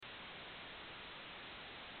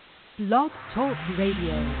Blog Talk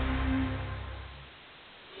Radio.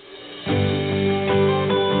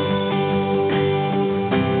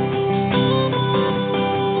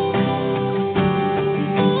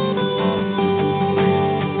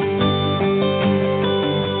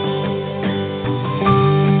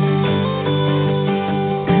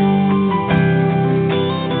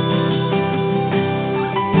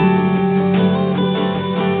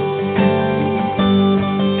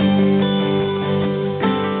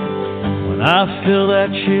 I feel that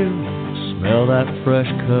chill, smell that fresh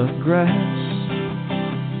cut grass.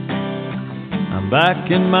 I'm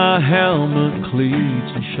back in my helmet,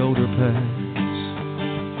 cleats, and shoulder pads.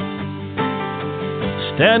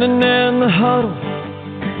 Standing in the huddle,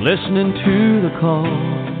 listening to the call.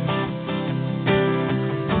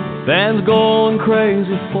 Fans going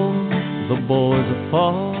crazy for the boys that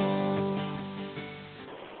fall.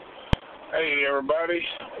 Hey everybody,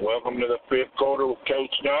 welcome to the fifth quarter with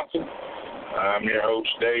Coach Johnson. I'm your host,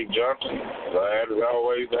 Dave Johnson. Glad, as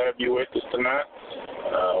always, to have you with us tonight.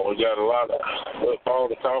 We got a lot of football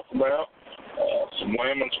to talk about, some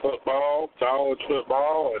women's football, college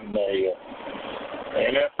football, and the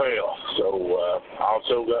NFL. So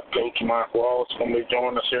also got Coach Mike Wallace going to be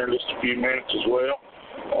joining us here in just a few minutes as well.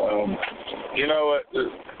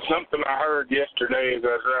 Something I heard yesterday as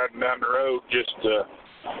I was riding down the road just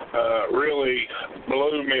really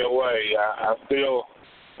blew me away. I still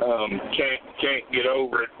can't get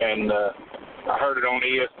over it, and I heard it on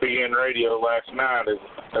ESPN radio last night,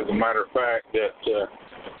 as a matter of fact, that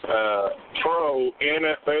pro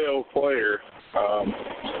NFL player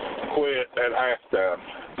quit at halftime.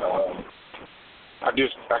 I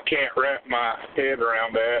can't wrap my head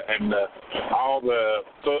around that, and all the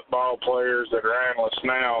football players that are analysts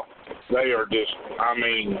now, they are just,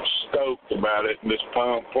 stoked about it, and just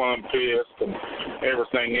plumb pissed and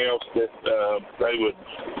everything else that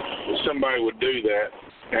somebody would do that.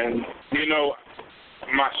 And,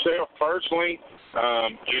 myself personally, I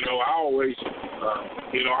always,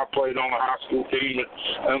 I played on a high school team, and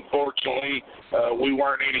unfortunately, we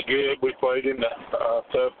weren't any good. We played in the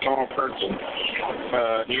tough conference, and,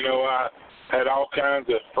 I had all kinds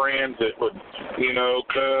of friends that would,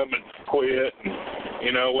 come and quit,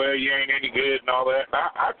 and, well, you ain't any good and all that.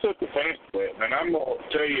 I took offense to it, and I'm going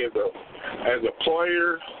to tell you, as a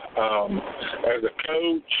player, as a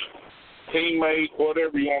coach, teammate,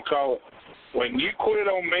 whatever you want to call it, when you quit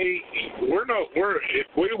on me, if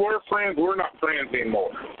we were friends, we're not friends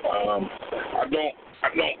anymore. I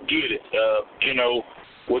don't get it.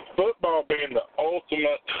 With football being the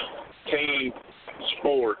ultimate team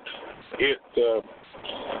sport,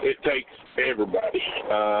 it takes everybody,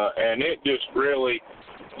 and it just really,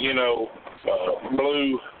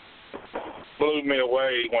 blew me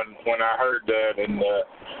away when I heard that, and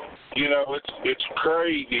it's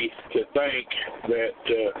crazy to think that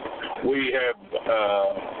we have,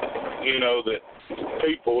 that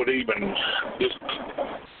people would even just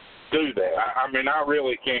do that. I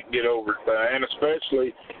really can't get over it, and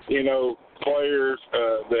especially, players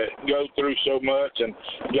that go through so much, and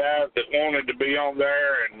guys that wanted to be on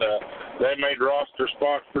there, and they made roster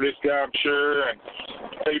spots for this guy, I'm sure, and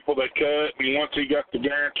people they cut, and once he got the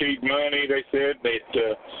guaranteed money, they said that,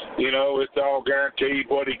 it's all guaranteed.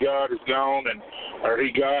 What he got is gone, or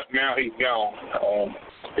he got, now he's gone.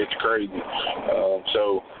 It's crazy.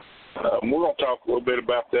 We're going to talk a little bit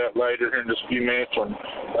about that later in just a few minutes when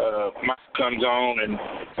Mike comes on, and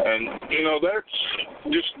that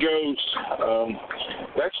just goes,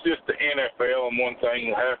 that's just the NFL and one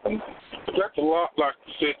thing that happens. But that's a lot like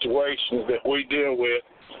the situations that we deal with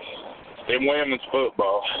in women's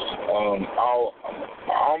football.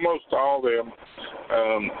 Almost all of them,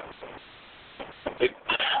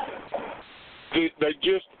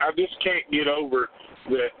 I just can't get over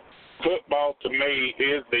that. Football to me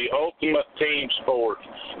is the ultimate team sport,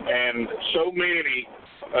 and so many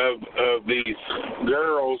of these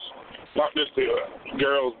girls, not just the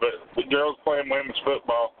girls, but the girls playing women's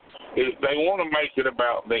football, they want to make it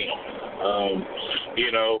about them,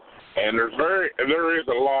 and there is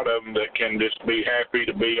a lot of them that can just be happy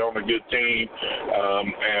to be on a good team,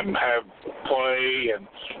 and have play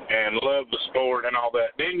and love the sport and all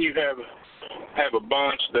that. Then you have a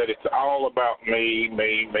bunch that it's all about me, and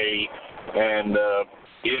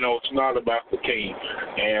it's not about the team.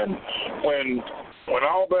 And when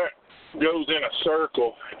all that goes in a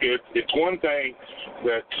circle, it's one thing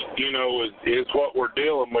that is what we're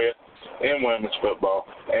dealing with in women's football.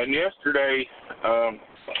 And yesterday,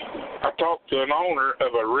 I talked to an owner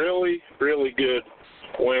of a really, really good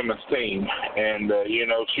women's team, and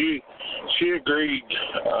she agreed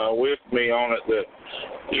with me on it that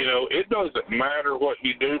it doesn't matter what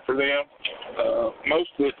you do for them. Most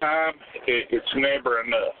of the time, it's never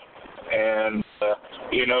enough, and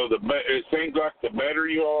it seems like the better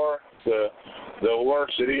you are, the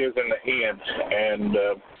worse it is in the end. And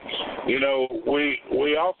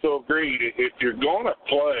we also agreed if you're going to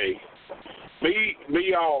play,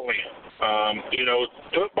 be all in.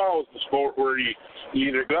 Football is the sport where you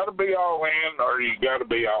either got to be all in or you got to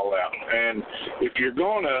be all out. And if you're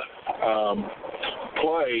going to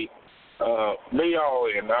play, be all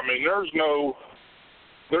in. I mean, there's no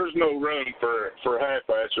room for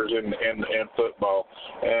half-assers in football.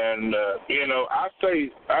 And I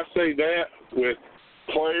say that with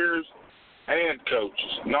players and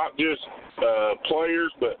coaches, not just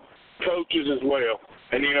players, but coaches as well.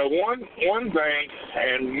 And one thing,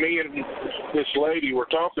 and me and this lady were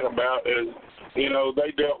talking about is,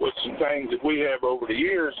 they dealt with some things that we have over the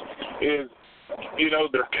years is,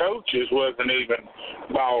 their coaches wasn't even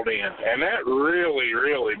bought in, and that really,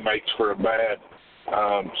 really makes for a bad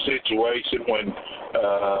situation when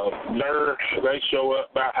they show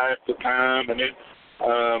up about half the time, and then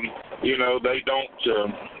they don't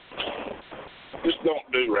just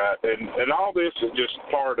don't do right, and all this is just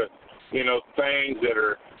part of things that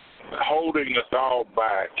are holding us all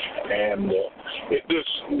back, and it just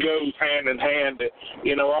goes hand in hand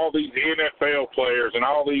that all these NFL players and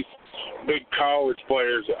all these big college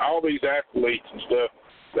players, all these athletes and stuff,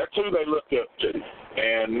 that's who they look up to.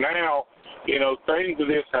 And now things of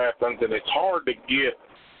this happens, and it's hard to get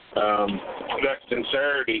that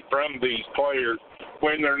sincerity from these players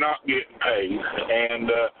when they're not getting paid. And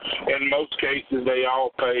in most cases, they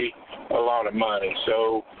all pay a lot of money.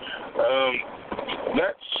 So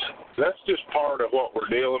that's just part of what we're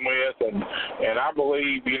dealing with. And I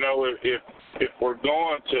believe, if we're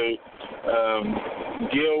going to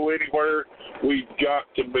go anywhere, we've got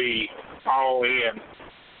to be all in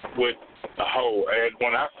with the whole. And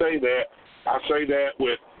when I say that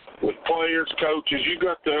with players, coaches. You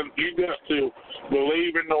got to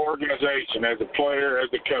believe in the organization as a player, as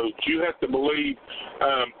a coach. You have to believe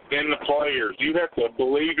in the players. You have to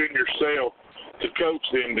believe in yourself to coach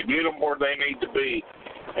them, to get them where they need to be,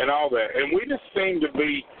 and all that. And we just seem to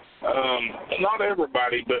be, not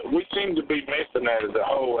everybody, but we seem to be missing that as a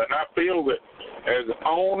whole. And I feel that as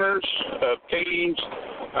owners of teams,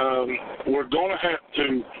 we're going to have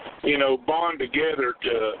to, bond together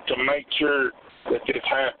to make sure that this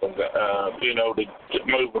happens, to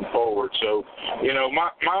moving forward. So,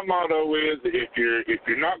 my motto is if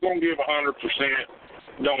you're not going to give 100%,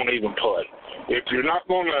 don't even play. If you're not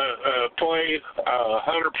going to play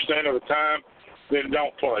 100% of the time, then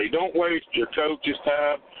don't play. Don't waste your coach's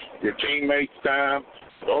time, your teammates' time,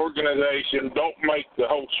 the organization. Don't make the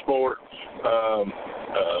whole sport,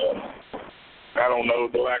 I don't know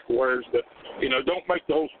the lack of words, but, don't make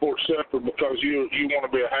the whole sport suffer because you want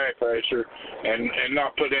to be a half-asser and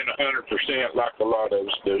not put in 100% like a lot of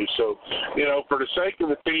us do. So, for the sake of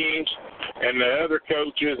the teams and the other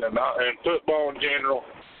coaches and football in general,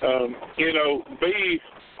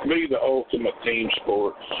 be the ultimate team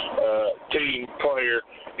sport, team player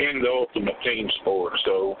in the ultimate team sport.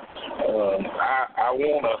 So I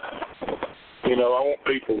want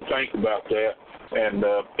people to think about that. And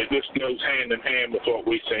it just goes hand in hand with what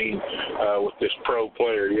we've seen with this pro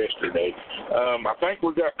player yesterday. I think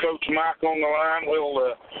we've got Coach Mike on the line.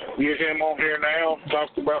 We'll get him on here now, talk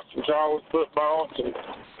about some college football, some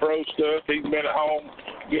pro stuff. He's been at home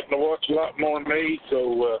getting to watch a lot more than me.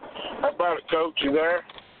 So how about it, Coach? You there?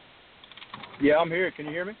 Yeah, I'm here. Can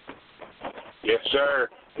you hear me? Yes, sir.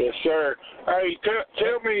 Yes, sir. Hey,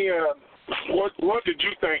 tell me, what did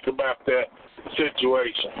you think about that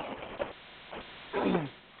situation?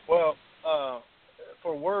 Well,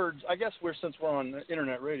 for words, I guess since we're on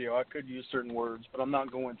internet radio, I could use certain words, but I'm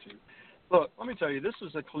not going to. Look, let me tell you, this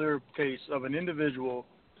is a clear case of an individual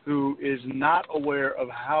who is not aware of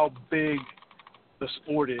how big the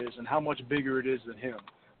sport is and how much bigger it is than him.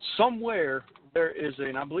 Somewhere there is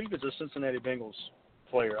and I believe it's a Cincinnati Bengals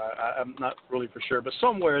player. I'm not really for sure, but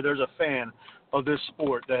somewhere there's a fan of this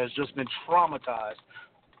sport that has just been traumatized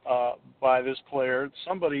by this player.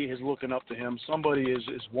 Somebody is looking up to him. Somebody is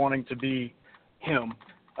wanting to be him,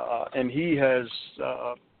 and he has,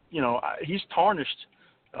 he's tarnished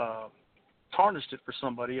it for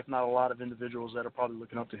somebody, if not a lot of individuals that are probably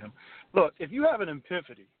looking up to him. Look, if you have an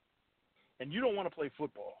epiphany and you don't want to play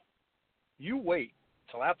football, you wait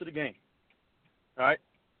till after the game. All right?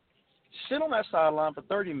 Sit on that sideline for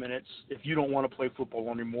 30 minutes if you don't want to play football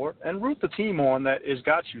anymore and root the team on that has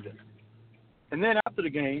got you there. And then after the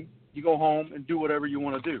game, You go home and do whatever you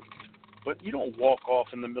want to do. But you don't walk off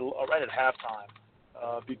in the middle, right at halftime,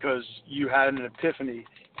 because you had an epiphany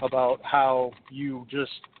about how you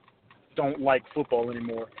just don't like football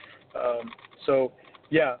anymore. So,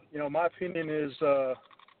 yeah, my opinion is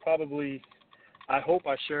probably, I hope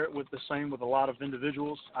I share it with a lot of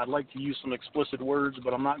individuals. I'd like to use some explicit words,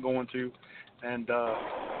 but I'm not going to. And,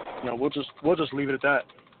 we'll just leave it at that.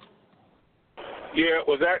 Yeah, it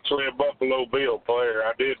was actually a Buffalo Bill player.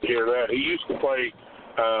 I did hear that. He used to play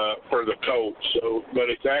for the Colts, but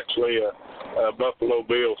it's actually a Buffalo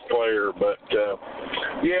Bills player. But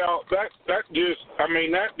that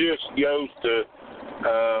just goes to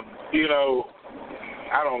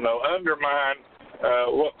I don't know, undermine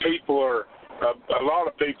what people are. A lot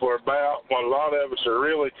of people are about, what a lot of us are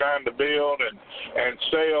really trying to build and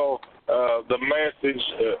sell the message,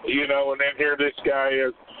 and then here this guy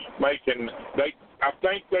is making. I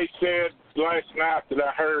think they said last night that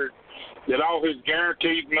I heard that all his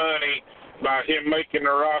guaranteed money by him making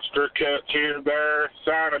the roster cuts here, there,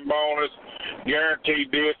 signing bonus,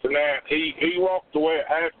 guaranteed this and that. He walked away at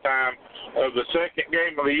halftime of the second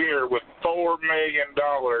game of the year with $4 million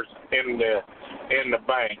in the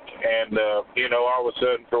bank, and all of a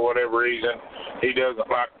sudden, for whatever reason, he doesn't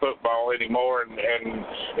like football anymore. And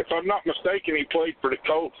if I'm not mistaken, he played for the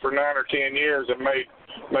Colts for 9 or 10 years and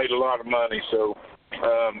made a lot of money. So,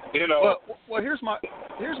 Well, here's my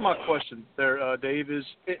question there, Dave. Is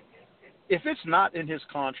if it's not in his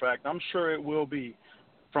contract, I'm sure it will be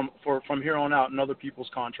from here on out in other people's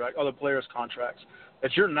contract, other players' contracts,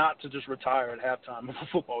 that you're not to just retire at halftime of a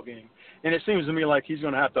football game. And it seems to me like he's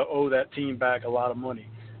going to have to owe that team back a lot of money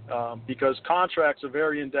because contracts are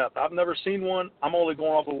very in-depth. I've never seen one. I'm only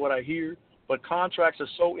going off of what I hear, but contracts are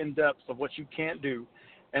so in-depth of what you can't do.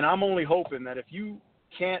 And I'm only hoping that if you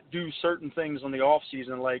can't do certain things on the off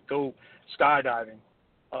season, like go skydiving,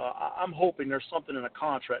 I'm hoping there's something in a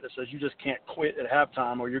contract that says you just can't quit at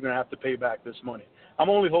halftime or you're going to have to pay back this money. I'm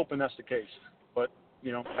only hoping that's the case, but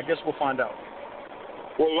I guess we'll find out.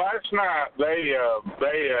 Well, last night they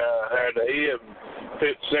had Ian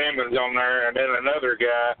Fitzsimmons on there and then another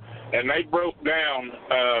guy, and they broke down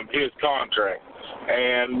his contract.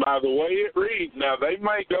 And by the way it reads, now they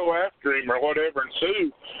may go after him or whatever and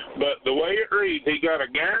sue, but the way it reads, he got a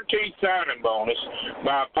guaranteed signing bonus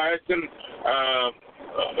by passing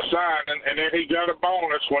signing, and then he got a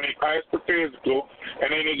bonus when he passed the physical,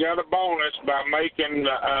 and then he got a bonus by making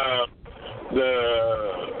the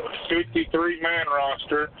 53-man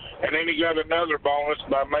roster, and then he got another bonus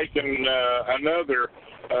by making another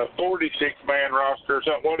 46-man roster or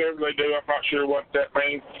something, whatever they do. I'm not sure what that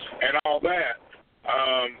means, and all that.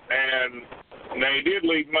 And they did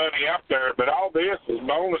leave money out there, but all this is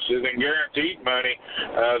bonuses and guaranteed money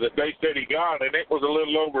that they said he got, and it was a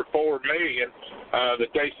little over $4 million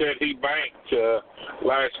that they said he banked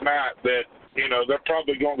last night that, they're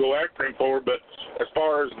probably going to go after him for. But as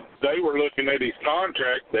far as they were looking at his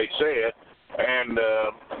contract, they said, and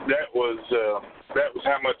that was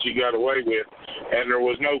how much he got away with, and there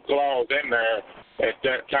was no clause in there at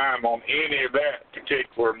that time on any of that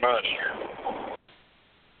particular money.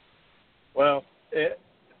 Well, it's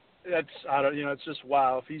just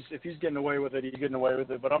wow. If he's getting away with it, he's getting away with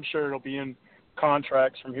it. But I'm sure it'll be in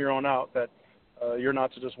contracts from here on out that you're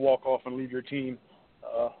not to just walk off and leave your team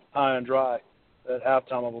high and dry at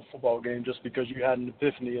halftime of a football game just because you had an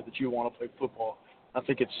epiphany that you want to play football. I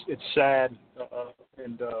think it's sad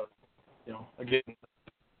and again,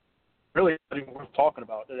 really not even worth talking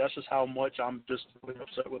about. That's just how much I'm just really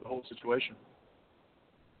upset with the whole situation.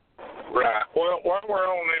 Right. Well, while we're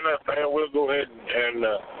on NFL, we'll go ahead and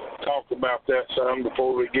talk about that some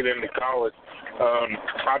before we get into college.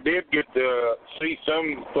 I did get to see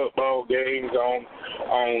some football games on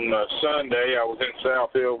Sunday. I was in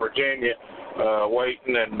South Hill, Virginia,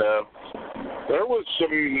 waiting, and there was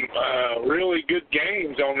some really good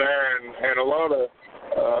games on there and a lot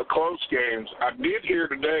of close games. I did hear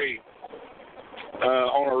today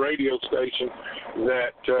on a radio station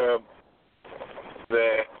that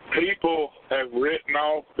people have written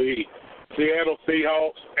off the Seattle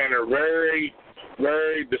Seahawks and are very,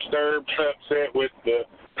 very disturbed, upset with the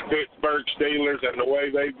Pittsburgh Steelers and the way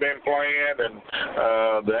they've been playing, and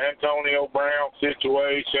the Antonio Brown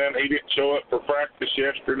situation. He didn't show up for practice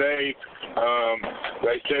yesterday.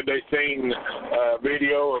 They said they seen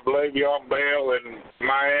video of Le'Veon Bell in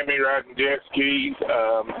Miami riding jet skis.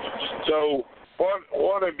 So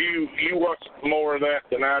what have you watched more of that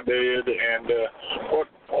than I did, and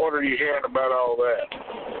what are you hearing about all that?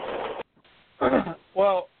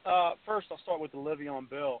 Well, first I'll start with the Le'Veon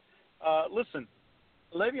Bell. Listen,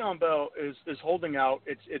 Le'Veon Bell is holding out.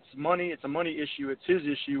 It's money. It's a money issue. It's his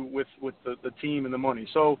issue with the team and the money.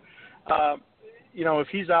 So, if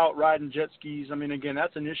he's out riding jet skis, I mean, again,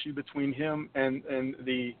 that's an issue between him and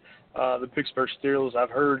the Pittsburgh Steelers. I've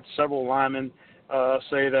heard several linemen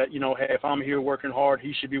say that, hey, if I'm here working hard,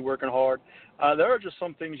 he should be working hard. There are just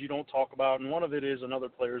some things you don't talk about, and one of it is another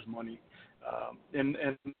player's money. And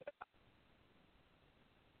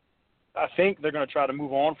I think they're going to try to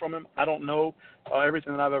move on from him. I don't know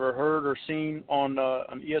everything that I've ever heard or seen on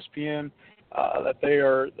ESPN that they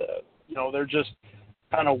are, they're just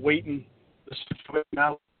kind of waiting the situation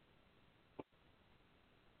out.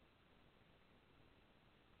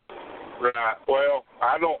 Right. Well,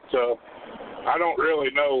 I don't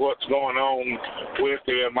really know what's going on with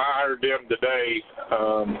him. I heard him today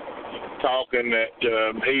talking that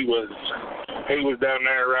he was down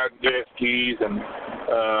there riding jet skis, and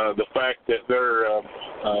the fact that they're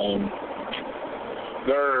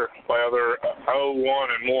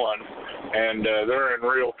 0-1-1, and they're in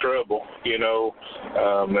real trouble.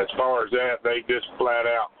 As far as that, they just flat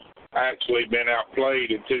out actually been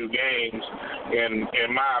outplayed in 2 games.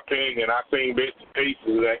 In my opinion, I seen bits and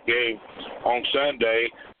pieces of that game on Sunday,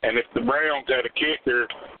 and if the Browns had a kicker,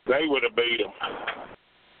 they would have beat them.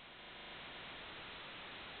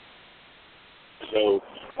 So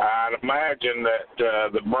I'd imagine that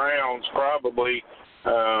the Browns probably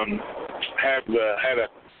had a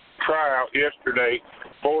tryout yesterday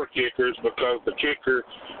for kickers, because the kicker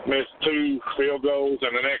missed 2 field goals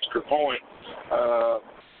and an extra point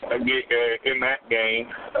in that game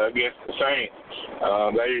against the Saints.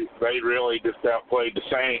 They really just outplayed the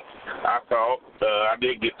Saints, I thought. I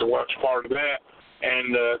did get to watch part of that,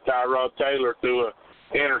 and Tyrod Taylor threw a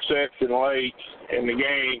interception late in the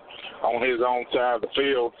game on his own side of the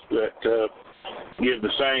field that give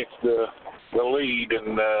the Saints the lead,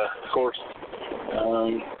 and of course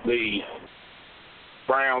the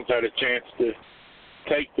Browns had a chance to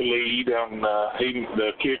take the lead on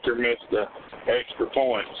the kicker missed the extra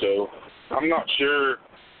point. So I'm not sure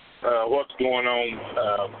what's going on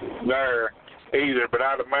there either, but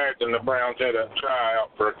I'd imagine the Browns had a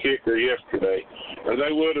tryout for a kicker yesterday, or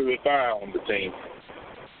they would have if I owned the team.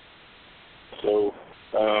 So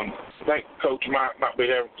I think Coach might be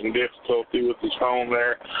having some difficulty with his phone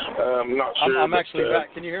there. I'm not sure. I'm actually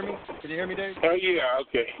back. Can you hear me? Can you hear me, Dave? Yeah,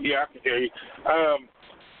 okay. Yeah, I can hear you.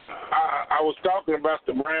 I was talking about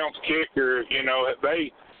the Browns kicker.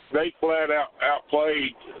 They flat out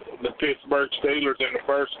outplayed the Pittsburgh Steelers in the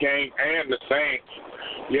first game and the Saints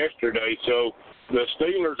yesterday. So the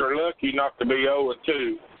Steelers are lucky not to be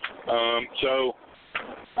 0-2. So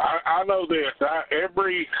I know this.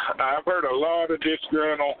 I've heard a lot of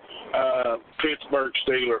disgruntled Pittsburgh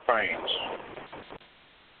Steeler fans.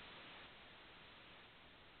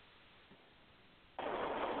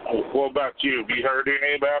 What about you? Have you heard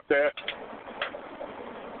any about that?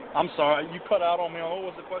 I'm sorry, you cut out on me. What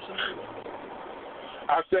was the question?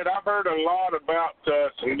 I said I've heard a lot about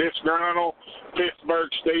some disgruntled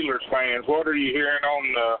Pittsburgh Steelers fans. What are you hearing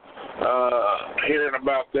hearing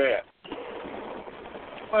about that?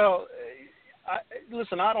 Well,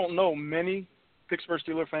 listen, I don't know many Pittsburgh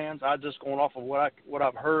Steelers fans. I'm just going off of what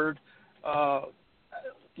I've heard.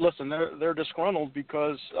 Listen, they're disgruntled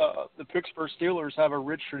because the Pittsburgh Steelers have a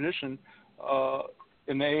rich tradition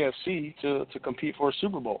in the AFC to compete for a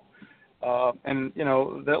Super Bowl, and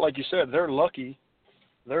that, like you said, they're lucky.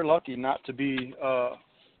 They're lucky not to be 0-2,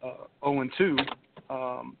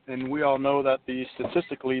 and we all know that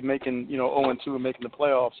statistically making 0-2 and making the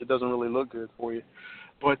playoffs, it doesn't really look good for you.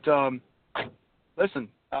 But listen,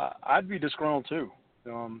 I'd be disgruntled too.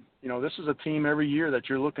 This is a team every year that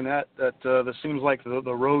you're looking at that seems like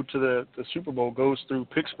the road to the Super Bowl goes through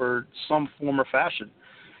Pittsburgh some form or fashion.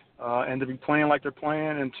 And to be playing like they're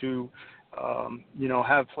playing, and to,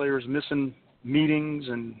 have players missing meetings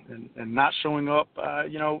and not showing up,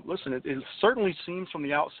 listen, it certainly seems from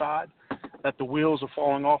the outside that the wheels are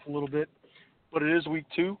falling off a little bit, but it is week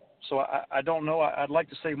 2. So I don't know. I'd like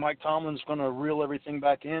to say Mike Tomlin's going to reel everything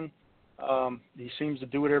back in. He seems to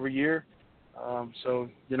do it every year. So,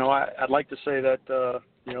 I'd like to say that,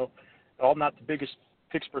 I'm not the biggest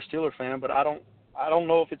Pittsburgh Steelers fan, but I don't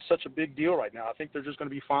know if it's such a big deal right now. I think they're just going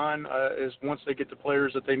to be fine as once they get the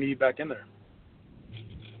players that they need back in there.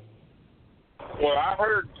 Well, I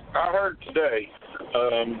heard today,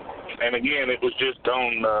 and again, it was just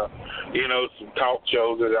on, some talk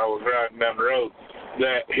shows that I was riding down the road,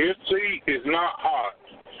 that his seat is not hot,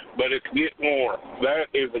 but it's getting warm. That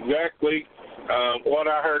is exactly what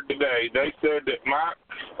I heard today. They said that Mike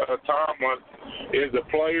Tomlin is a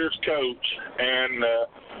player's coach, and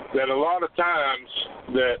that a lot of times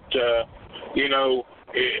that you know,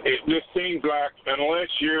 it just seems like unless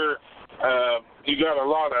you got a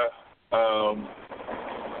lot of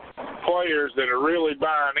players that are really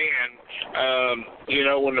buying in, you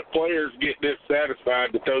know, when the players get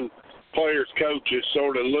dissatisfied, that those players' coaches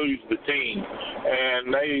sort of lose the team.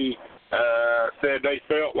 And they said they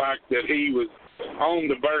felt like that he was on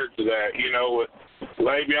the verge of that, you know, with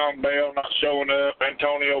Le'Veon Bell not showing up,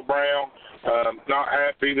 Antonio Brown not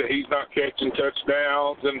happy that he's not catching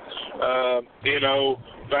touchdowns, and, you know,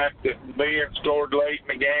 the fact that Ben scored late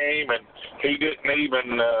in the game and he didn't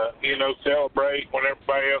even, you know, celebrate when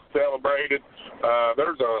everybody else celebrated.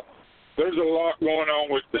 There's a lot going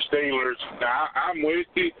on with the Steelers. Now, I'm with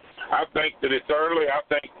you. I think that it's early. I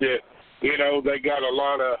think that, you know, they got a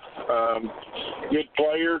lot of good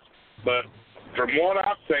players, but from what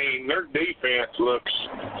I've seen, their defense looks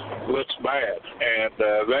bad. And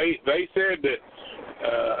they said that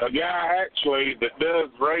a guy actually that does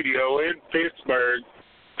radio in Pittsburgh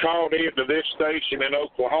called into this station in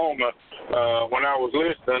Oklahoma when I was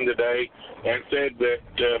listening today and said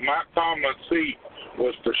that Mike Tomlin's seat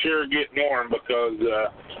was for sure getting warm because,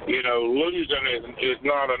 you know, losing is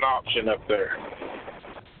not an option up there.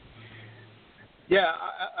 Yeah,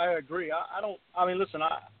 I agree. I mean, listen,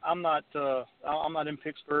 I'm not in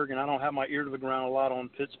Pittsburgh, and I don't have my ear to the ground a lot on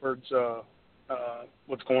Pittsburgh's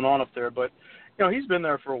what's going on up there. But you know, he's been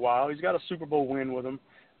there for a while. He's got a Super Bowl win with him.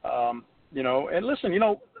 You know, and listen, you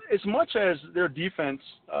know, as much as their defense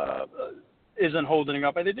isn't holding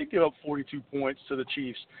up, and they did give up 42 points to the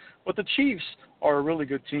Chiefs, but the Chiefs are a really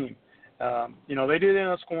good team. You know, they did end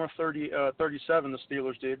up scoring 37, the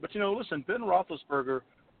Steelers did. But you know, listen, Ben Roethlisberger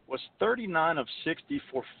was 39 of 60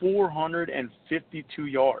 for 452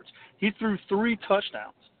 yards. He threw 3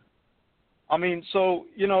 touchdowns. I mean, so,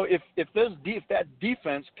 you know, if that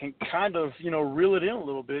defense can kind of, you know, reel it in a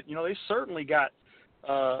little bit, you know, they certainly got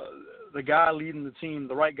the guy leading the team,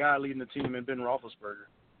 the right guy leading the team in Ben Roethlisberger.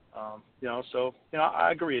 You know, so, you know,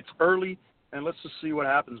 I agree. It's early, and let's just see what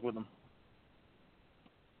happens with them.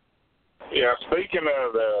 Yeah, speaking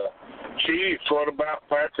of the Chiefs, what about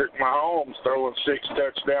Patrick Mahomes throwing 6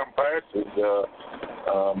 touchdown passes?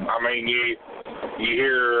 I mean, you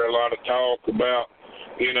hear a lot of talk about,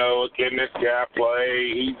 you know, can this guy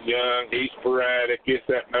play? He's young, he's sporadic, this,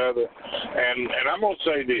 that, and other. And I'm going to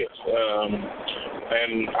say this,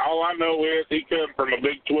 and all I know is he comes from a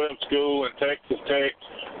Big 12 school in Texas Tech.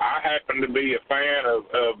 I happen to be a fan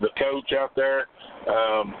of the coach out there.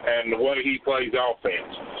 And the way he plays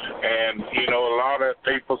offense. And, you know, a lot of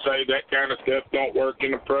people say that kind of stuff don't work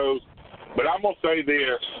in the pros. But I'm going to say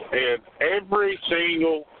this, and every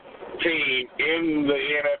single team in the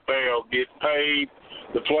NFL gets paid,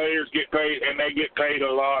 the players get paid, and they get paid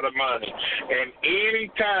a lot of money. And any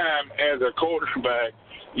time as a quarterback,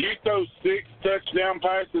 you throw 6 touchdown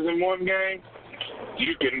passes in one game,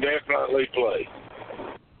 you can definitely play.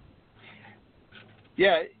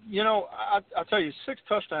 Yeah, you know, I'll tell you, 6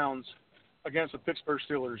 touchdowns against the Pittsburgh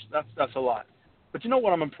Steelers, that's a lot. But you know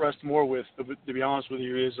what I'm impressed more with, to be honest with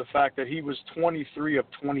you, is the fact that he was 23 of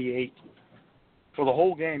 28. For the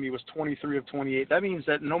whole game, he was 23 of 28. That means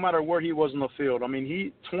that no matter where he was in the field, I mean,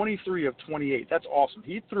 he 23 of 28. That's awesome.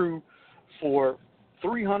 He threw for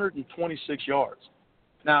 326 yards.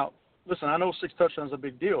 Now, listen, I know 6 touchdowns is a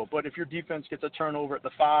big deal, but if your defense gets a turnover at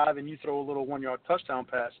the 5 and you throw a little 1-yard touchdown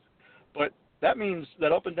pass, but that means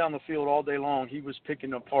that up and down the field all day long, he was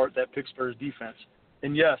picking apart that Pittsburgh's defense.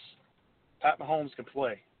 And, yes, Pat Mahomes can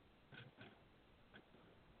play.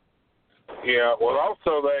 Yeah, well,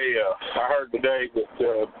 also I heard today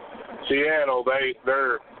that Seattle,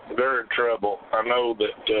 they're in trouble. I know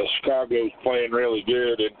that Chicago's playing really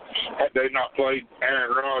good, and had they not played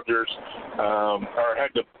Aaron Rodgers, or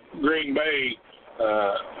had the Green Bay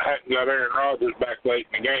hadn't got Aaron Rodgers back late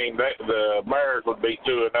in the game, the Bears would be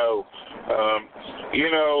 2-0. You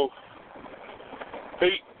know,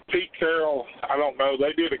 Pete Carroll, I don't know,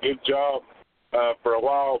 they did a good job for a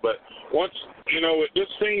while, but once, you know, it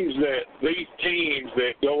just seems that these teams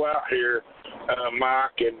that go out here,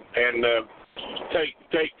 Mike, and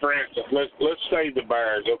take for instance, let's say the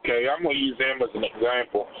Bears, okay? I'm going to use them as an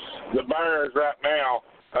example. The Bears right now,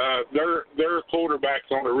 their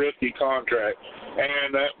quarterback's on a rookie contract,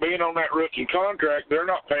 and being on that rookie contract, they're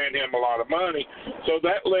not paying him a lot of money, so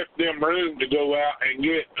that left them room to go out and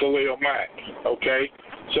get Khalil Mack, okay?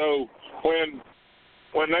 So when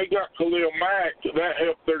they got Khalil Mack, that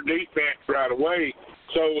helped their defense right away.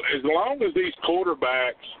 So as long as these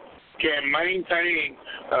quarterbacks can maintain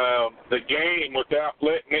the game without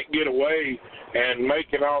letting it get away and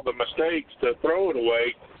making all the mistakes to throw it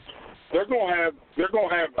away, they're going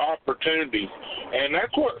to have opportunities, and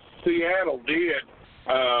that's what Seattle did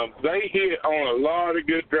They hit on a lot of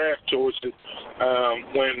good draft choices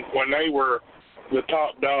when they were the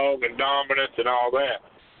top dog and dominance and all that.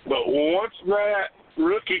 But once that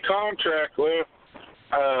rookie contract left,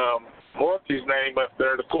 what's his name up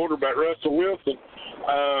there, the quarterback, Russell Wilson,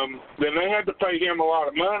 then they had to pay him a lot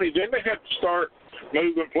of money. Then they had to start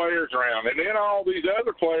moving players around. And then all these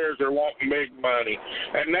other players are wanting big money.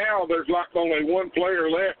 And now there's like only one player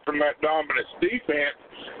left from that dominance defense,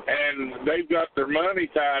 and they've got their money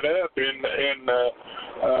tied up in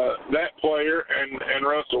that player and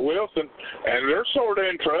Russell Wilson, and they're sort of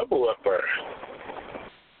in trouble up there.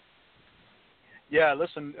 Yeah,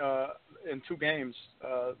 listen, in 2 games,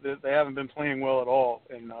 they haven't been playing well at all.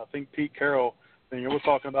 And I think Pete Carroll, we're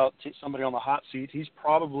talking about somebody on the hot seat. His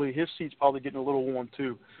seat's probably getting a little warm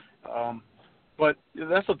too. But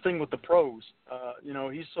that's the thing with the pros.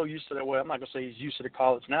 He's so used to that. Well, I'm not going to say he's used to the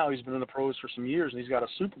college now. He's been in the pros for some years, and he's got a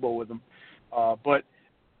Super Bowl with them. But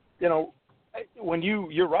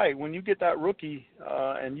you're right. When you get that rookie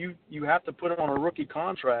and you have to put him on a rookie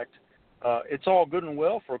contract, it's all good and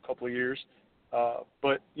well for a couple of years.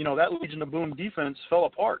 But that Legion of Boom defense fell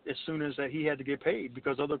apart as soon as he had to get paid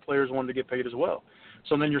because other players wanted to get paid as well.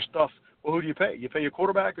 So then you're stuck. Well, who do you pay? You pay your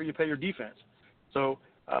quarterback or you pay your defense? So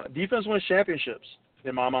defense wins championships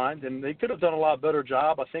in my mind, and they could have done a lot better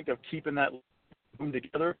job, I think, of keeping that boom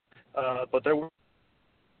together. But there were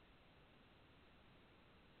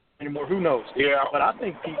anymore. Who knows? Yeah. But I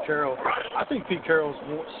think Pete Carroll's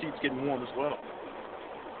seat's getting warm as well.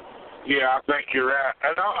 Yeah, I think you're right.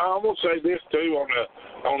 And I will say this, too,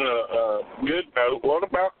 on a good note. What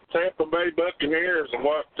about the Tampa Bay Buccaneers and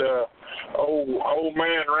what old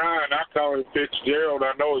man Ryan, I call him Fitzgerald.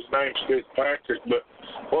 I know his name's Fitzpatrick, but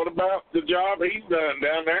what about the job he's done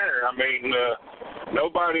down there? I mean,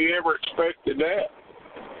 nobody ever expected that.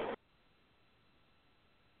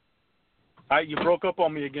 You broke up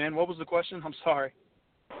on me again. What was the question? I'm sorry.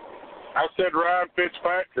 I said Ryan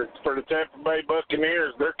Fitzpatrick for the Tampa Bay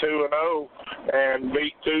Buccaneers. They're 2-0 and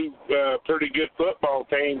beat 2 pretty good football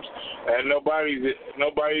teams, and nobody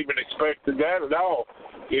even expected that at all.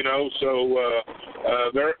 So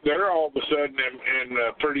they're all of a sudden in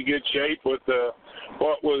pretty good shape with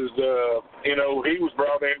what was he was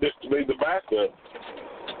brought in just to be the backup.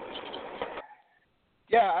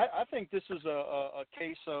 Yeah, I think this is a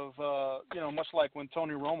case of, much like when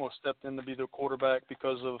Tony Romo stepped in to be the quarterback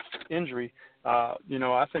because of injury, I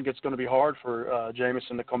think it's going to be hard for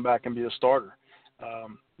Jameson to come back and be a starter.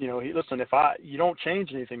 You don't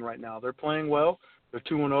change anything right now. They're playing well. They're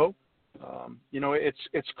 2-0.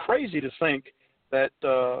 It's crazy to think that,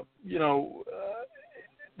 I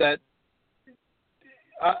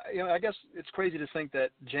guess it's crazy to think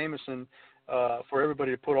that Jameson, for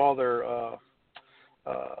everybody to put all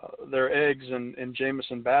their eggs in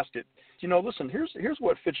Jameson basket. Listen, here's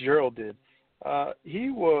what Fitzgerald did. He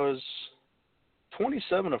was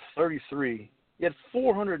 27 of 33. He had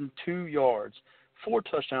 402 yards, 4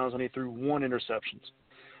 touchdowns, and he threw 1 interception.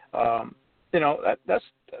 That's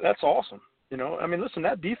awesome. Listen,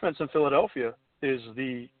 that defense in Philadelphia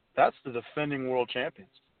that's the defending world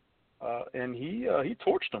champions, and he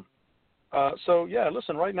torched them.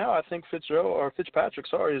 Listen, right now I think Fitzpatrick,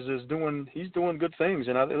 is doing good things,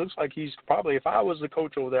 and it looks like he's probably, if I was the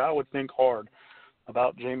coach over there, I would think hard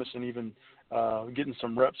about Jameson even getting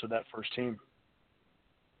some reps with that first team.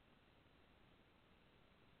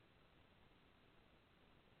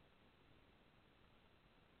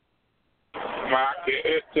 Mike,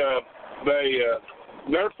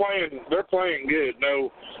 they're playing good,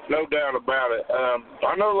 no doubt about it.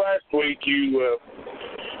 I know last week you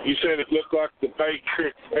said it looked like the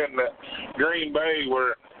Patriots and the Green Bay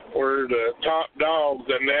were the top dogs,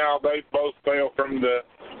 and now they both fell from the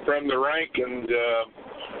rankings.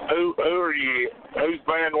 Who's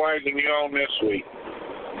bandwagon you on this week?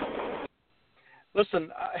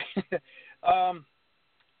 Listen,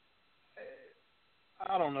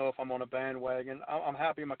 I don't know if I'm on a bandwagon. I'm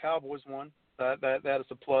happy my Cowboys won. That is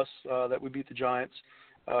a plus that we beat the Giants.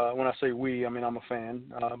 When I say we, I mean I'm a fan.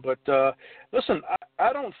 But listen,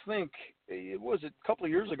 I don't think it was a couple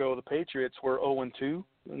of years ago the Patriots were 0-2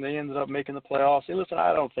 and they ended up making the playoffs. And listen,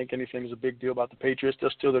 I don't think anything's a big deal about the Patriots.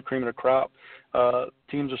 They're still the cream of the crop.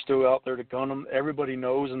 Teams are still out there to gun them. Everybody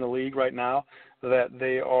knows in the league right now that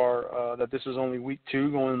they are that this is only week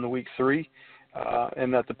 2 going into week 3,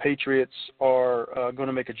 and that the Patriots are going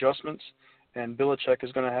to make adjustments, and Belichick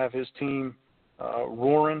is going to have his team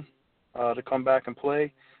roaring to come back and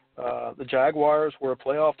play. The Jaguars were a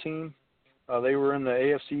playoff team. They were in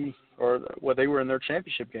the AFC, they were in their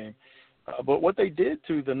championship game. But what they did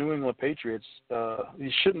to the New England Patriots,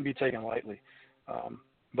 you shouldn't be taken lightly.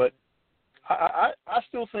 But I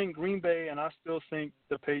still think Green Bay and I still think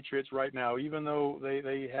the Patriots right now, even though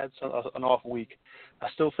they had an off week, I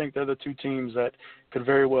still think they're the two teams that could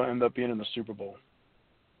very well end up being in the Super Bowl.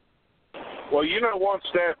 Well, you know, one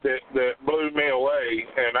stat that blew me away,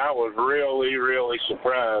 and I was really, really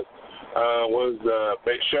surprised, was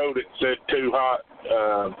they showed it said too hot,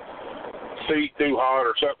 seat too hot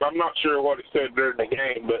or something. I'm not sure what it said during the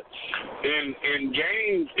game, but in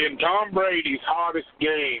games, in Tom Brady's hottest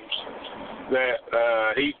games that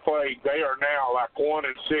he's played, they are now like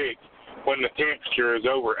 1-6 when the temperature is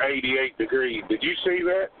over 88 degrees. Did you see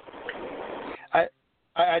that?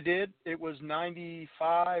 I did. It was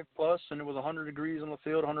 95 plus, and it was 100 degrees on the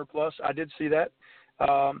field, 100 plus. I did see that.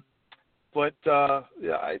 But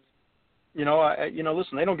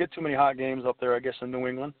listen, they don't get too many hot games up there, I guess, in New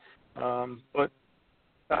England. But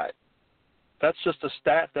that's just a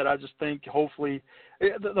stat that I just think hopefully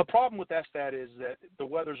the problem with that stat is that the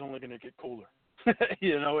weather's only going to get cooler.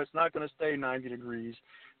 It's not going to stay 90 degrees.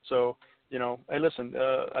 So, hey, listen,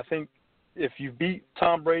 I think if you beat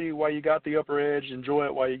Tom Brady while you got the upper edge, enjoy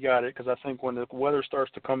it while you got it, because I think when the weather starts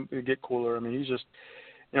to get cooler, I mean, he's just,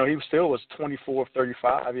 he still was 24 of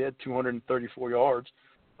 35. He had 234 yards.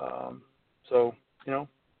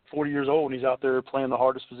 40 years old, and he's out there playing the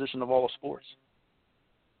hardest position of all the sports.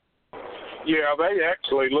 Yeah, they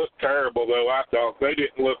actually looked terrible, though, I thought. They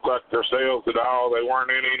didn't look like themselves at all. They weren't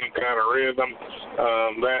in any kind of rhythm.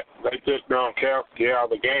 They took Gronkowski out of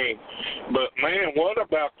the game. But, man, what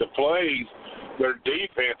about the plays their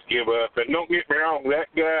defense give up? And don't get me wrong, that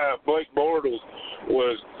guy, Blake Bortles,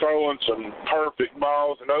 was throwing some perfect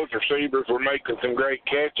balls, and those receivers were making some great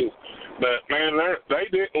catches. But, man, they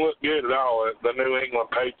didn't look good at all, the New England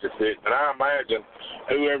Patriots did. And I imagine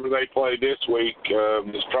whoever they play this week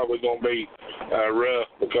is probably going to be rough,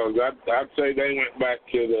 because I'd say they went back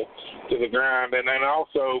to the grind. And then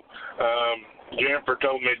also Jennifer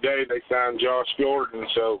told me today they signed Josh Gordon,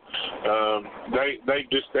 so they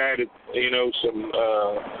just added, some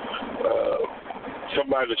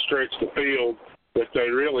somebody to stretch the field that they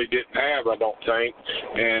really didn't have, I don't think.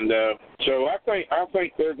 And so I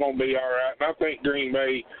think they're going to be all right. And I think Green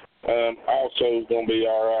Bay also is going to be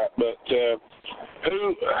all right. But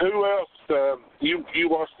who else? You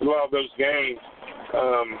watched a lot of those games.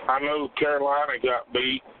 I know Carolina got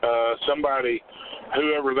beat.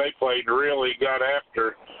 Whoever they played really got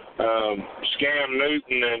after Scam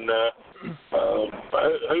Newton, and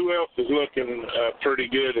who else is looking pretty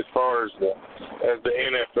good as far as the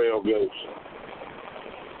NFL goes?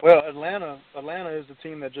 Well, Atlanta is the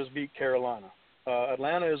team that just beat Carolina.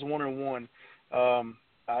 Atlanta is 1-1.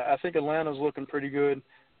 I think Atlanta's looking pretty good.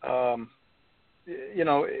 As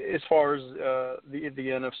far as the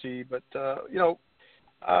NFC, but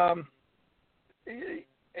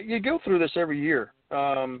you go through this every year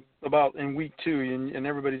about in week 2, and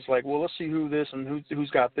everybody's like, well, let's see who this and who's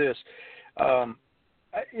got this. I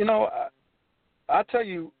tell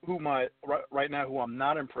you who right now who I'm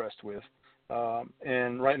not impressed with.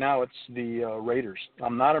 And right now it's the Raiders.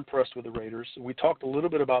 I'm not impressed with the Raiders. We talked a little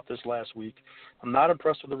bit about this last week. I'm not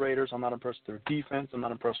impressed with the Raiders. I'm not impressed with their defense. I'm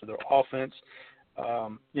not impressed with their offense.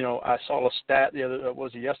 I saw a stat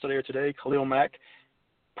was it yesterday or today? Khalil Mack,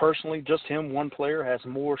 personally, just him, one player, has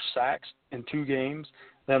more sacks in 2 games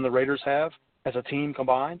than the Raiders have as a team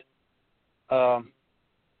combined.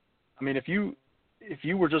 If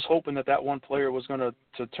you were just hoping that one player was going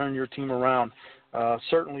to turn your team around,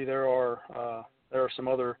 certainly there are some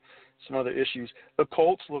other issues. The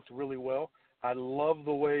Colts looked really well. I love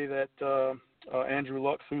the way that Andrew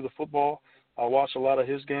Luck threw the football. I watched a lot of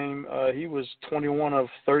his game. He was 21 of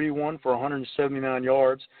 31 for 179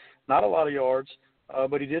 yards. Not a lot of yards,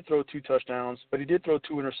 but he did throw 2 touchdowns. But he did throw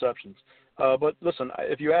 2 interceptions. But listen,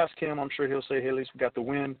 if you ask him, I'm sure he'll say, hey, at least we got the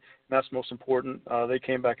win. And that's most important. They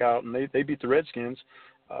came back out, and they beat the Redskins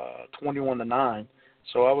 21-9.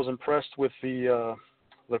 So I was impressed with the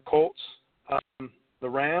Colts. The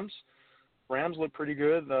Rams look pretty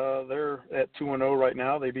good. They're at 2-0 right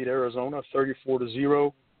now. They beat Arizona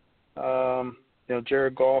 34-0.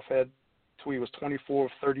 Jared Goff he was 24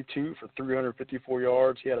 of 32 for 354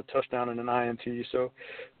 yards. He had a touchdown and an INT. So,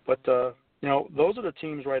 but those are the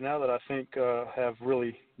teams right now that I think have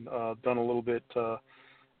really done a little bit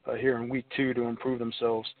here in week 2 to improve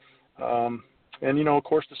themselves. And of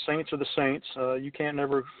course, the Saints are the Saints. You can't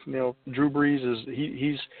never, Drew Brees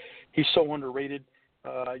he's so underrated.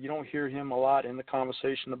 You don't hear him a lot in the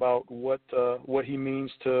conversation about what he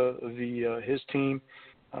means to his team.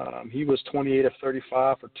 He was 28 of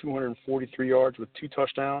 35 for 243 yards with 2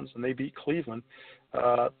 touchdowns, and they beat Cleveland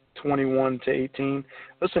 21-18.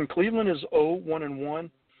 Listen, Cleveland is 0-1-1,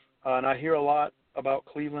 and I hear a lot about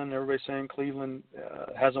Cleveland. Everybody's saying Cleveland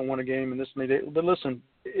hasn't won a game, and this may. But listen,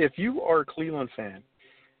 if you are a Cleveland fan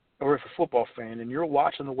or if a football fan, and you're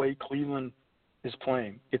watching the way Cleveland is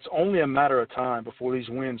playing, it's only a matter of time before these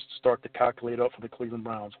wins start to calculate up for the Cleveland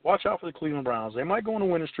Browns. Watch out for the Cleveland Browns. They might go on a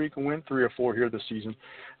winning streak and win 3 or 4 here this season.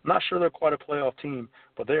 I'm not sure they're quite a playoff team,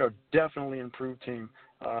 but they are definitely an improved team,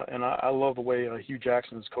 and I love the way Hugh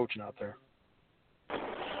Jackson is coaching out there.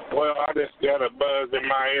 Well, I just got a buzz in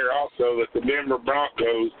my ear also that the Denver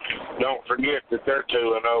Broncos, don't forget that they're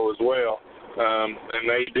 2-0 as well. And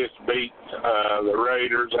they just beat the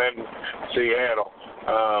Raiders and Seattle.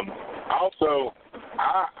 Also,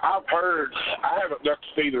 I've heard, I haven't got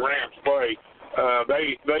to see the Rams play.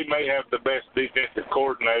 They may have the best defensive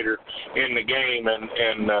coordinator in the game,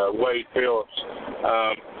 and Wade Phillips.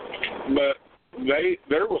 But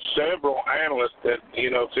there were several analysts that,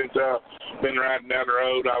 since I've been riding down the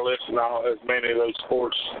road, I listen to as many of those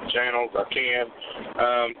sports channels I can.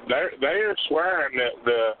 They're swearing that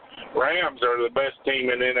the Rams are the best team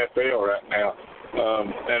in the NFL right now.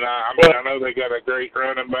 And I know they got a great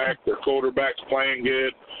running back. Their quarterback's playing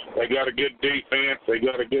good. They got a good defense. They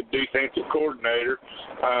got a good defensive coordinator.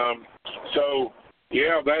 So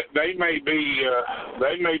yeah, they may be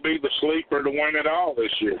the sleeper to win it all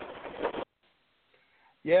this year.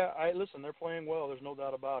 Yeah, listen, they're playing well. There's no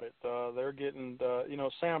doubt about it. They're getting,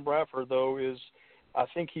 Sam Bradford, though, I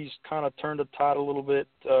think he's kind of turned the tide a little bit.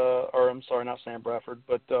 Or I'm sorry, not Sam Bradford,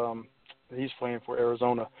 but he's playing for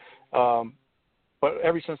Arizona. But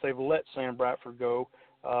ever since they've let Sam Bradford go,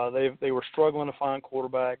 they were struggling to find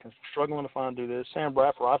quarterback and struggling to do this. Sam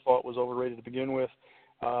Bradford, I thought, was overrated to begin with.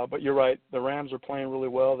 But you're right. The Rams are playing really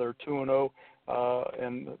well. They're 2-0.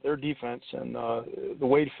 And their defense and the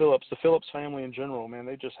Wade Phillips, the Phillips family in general, man,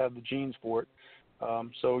 they just have the genes for it.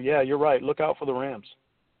 So, yeah, you're right. Look out for the Rams.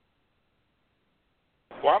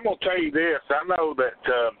 Well, I'm going to tell you this. I know that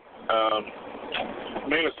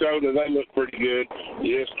Minnesota, they looked pretty good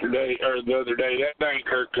yesterday or the other day. That dang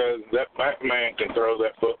Kirk Cousins, that man can throw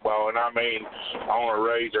that football, and I mean on a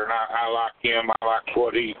razor. And I like him. I like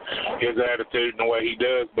his attitude and the way he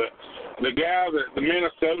does. But the guy that the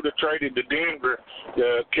Minnesota traded to Denver,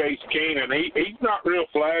 Case Keenum, he's not real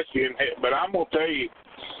flashy, but I'm gonna tell you.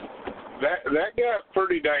 That guy's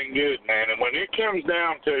pretty dang good, man. And when it comes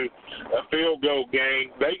down to a field goal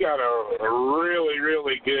game, they got a really,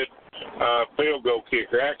 really good field goal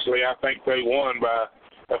kicker. Actually, I think they won by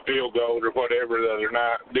a field goal or whatever the other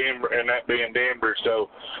night, Denver, and that being Denver.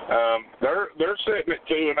 So they're sitting at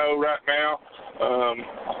 2-0 right now.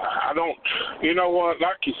 I don't, you know what?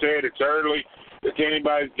 Like you said, it's early. It's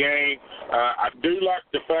anybody's game. I do like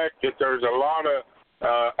the fact that there's a lot of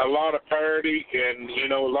parity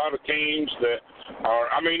and, a lot of teams that are,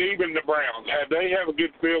 even the Browns, they have a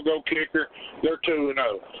good field goal kicker. They're 2-0.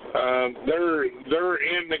 They're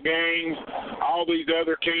in the game. All these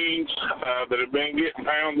other teams that have been getting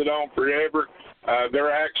pounded on forever,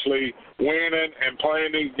 they're actually winning and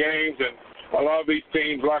playing these games. And a lot of these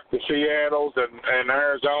teams like the Seattles and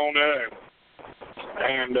Arizona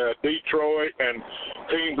and Detroit and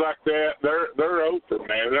teams like that, they're open,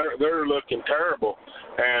 man. They're looking terrible.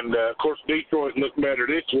 And, of course, Detroit looked better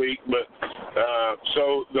this week. But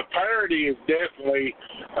so the parity is definitely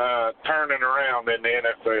turning around in the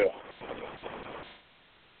NFL.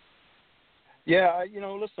 Yeah,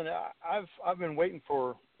 listen, I've been waiting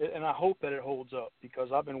for – and I hope that it holds up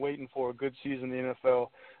because I've been waiting for a good season in the NFL.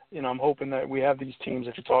 I'm hoping that we have these teams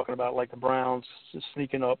that you're talking about, like the Browns,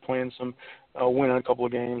 sneaking up, playing some, winning a couple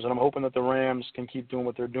of games. And I'm hoping that the Rams can keep doing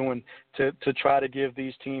what they're doing to try to give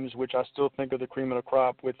these teams, which I still think are the cream of the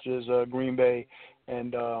crop, which is Green Bay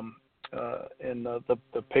and the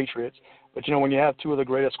Patriots. But, when you have two of the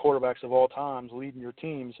greatest quarterbacks of all times leading your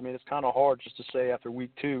teams, it's kind of hard just to say after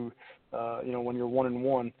week 2, when you're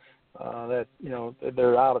 1-1, that,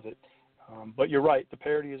 they're out of it. But you're right. The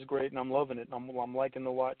parity is great, and I'm loving it. I'm liking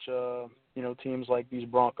to watch, teams like these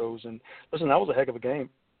Broncos. And, listen, that was a heck of a game.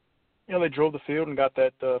 They drove the field and got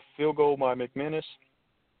that field goal by McManus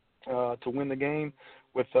to win the game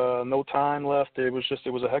with no time left. It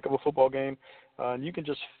was a heck of a football game. And you can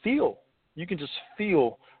just feel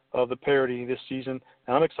the parity this season,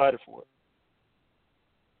 and I'm excited for it.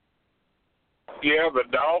 Yeah, the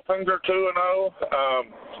Dolphins are 2-0.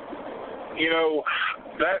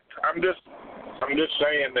 I'm just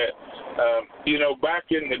saying that, back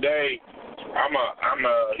in the day,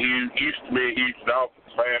 used to be a huge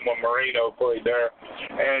Dolphins fan when Marino played there.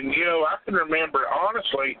 And, I can remember,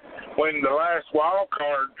 honestly, when the last wild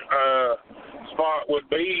card spot would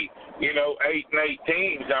be, 8 and 8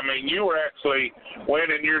 teams. You were actually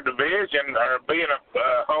winning your division or being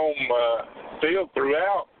a home field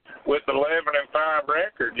throughout. with 11-5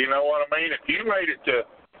 record. You know what I mean? If you made it to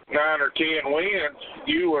 9 or 10 wins,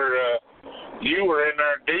 you were in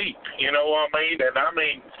there deep. You know what I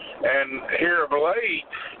mean? And here of late,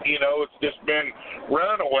 you know, it's just been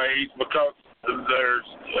runaways because there's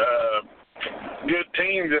good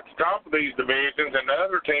teams at the top of these divisions, and the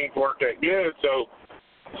other teams weren't that good. So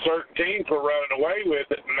certain teams were running away with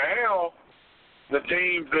it. Now the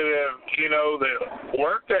teams that have, you know, that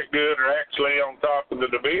weren't that good are actually on top of the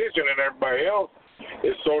division, and everybody else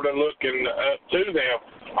is sort of looking up to them.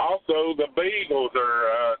 Also, the Beagles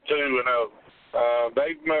are 2-0.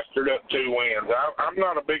 They've mustered up 2 wins. I'm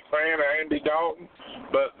not a big fan of Andy Dalton,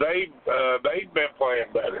 but they've been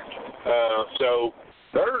playing better. So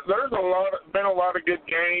there's been a lot of good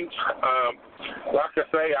games. Like I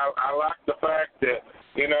say, I like the fact that,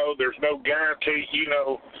 you know, there's no guarantee. You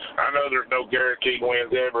know, I know there's no guaranteed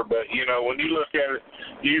wins ever, but, you know, when you look at it,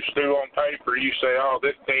 used to on paper, you say, oh,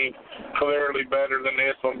 this team's clearly better than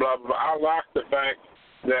this one, blah, blah, blah. I like the fact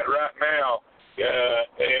that right now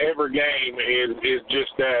every game is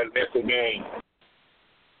just that, and it's a game.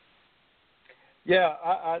 Yeah,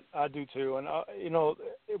 I do too. And, you know,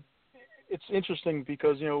 it's interesting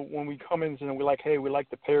because, you know, when we come in and we're like, hey, we like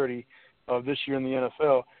the parity of this year in the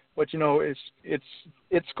NFL, but, you know,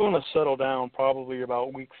 it's going to settle down probably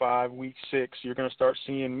about week 5, week 6. You're going to start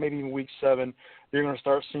seeing, maybe even week 7, you're going to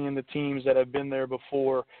start seeing the teams that have been there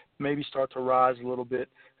before maybe start to rise a little bit.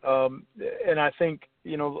 And I think,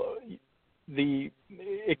 you know,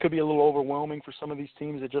 it could be a little overwhelming for some of these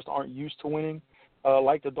teams that just aren't used to winning.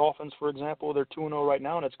 Like the Dolphins, for example, they're 2-0 right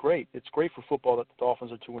now, and it's great. It's great for football that the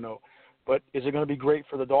Dolphins are 2-0. But is it going to be great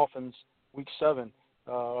for the Dolphins week 7?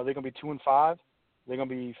 Are they going to be 2-5? Are they going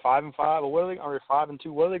to be 5-5, or what are they? Or 5-2?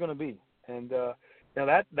 What are they going to be? And now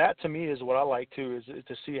that to me is what I like too, is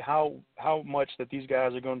to see how much that these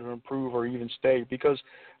guys are going to improve or even stay. Because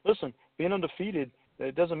listen, being undefeated,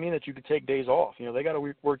 it doesn't mean that you could take days off. You know, they got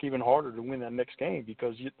to work even harder to win that next game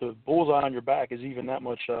because the bullseye on your back is even that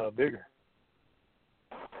much bigger.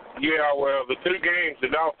 Yeah, well, the 2 games the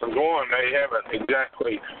Dolphins won, they haven't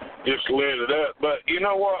exactly just lit it up. But you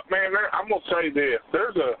know what, man? I'm gonna say this: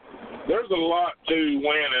 there's a lot to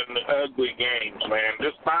winning ugly games, man.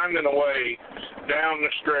 Just finding a way down the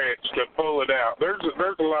stretch to pull it out. There's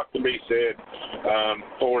a lot to be said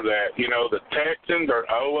for that. You know, the Texans are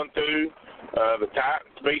 0-2. The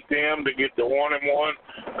Titans beat them to get to 1-1.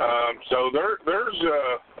 So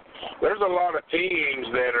there's a lot of teams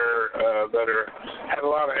that are had a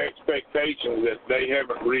lot of expectations that they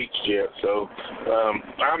haven't reached yet. So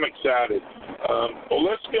I'm excited. Well,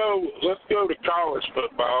 let's go to college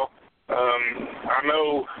football. I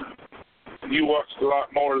know you watched a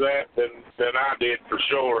lot more of that than I did for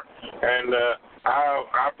sure, and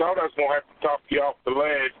I thought I was gonna have to talk you off the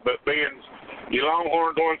ledge, but being your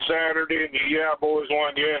Longhorns won Saturday and your Cowboys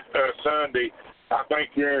won Sunday, I think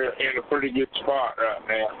you're in a pretty good spot right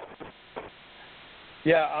now.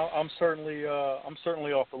 Yeah, I'm certainly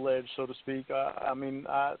off the ledge, so to speak. I mean,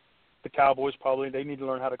 the Cowboys they need to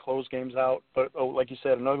learn how to close games out. But like you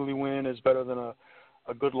said, an ugly win is better than a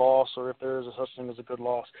good loss, or if there is a such thing as a good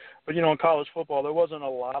loss. But you know, in college football, there wasn't a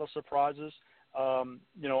lot of surprises.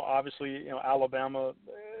 You know, obviously, you know, Alabama.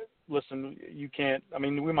 Listen, you can't. I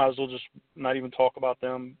mean, we might as well just not even talk about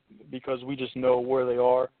them because we just know where they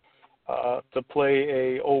are. To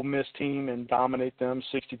play a Ole Miss team and dominate them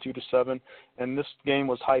 62-7, and this game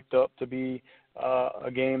was hyped up to be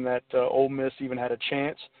a game that Ole Miss even had a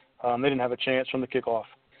chance. They didn't have a chance from the kickoff.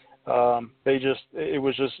 It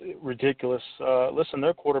was just ridiculous. Listen,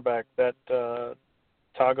 their quarterback, that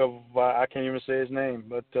I can't even say his name,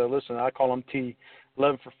 but listen, I call him T.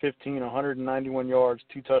 11 for 15, 191 yards,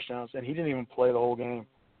 2 touchdowns, and he didn't even play the whole game.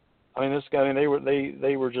 I mean, this guy. I mean,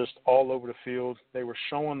 they were just all over the field. They were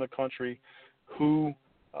showing the country who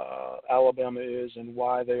Alabama is and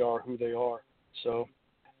why they are who they are. So,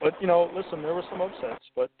 but you know, listen, there were some upsets,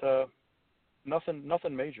 but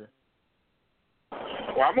nothing major.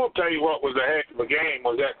 Well, I'm going to tell you what was a heck of a game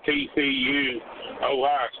was that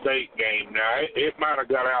TCU-Ohio State game. Now, it might have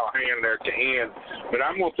got out of hand there at the end, but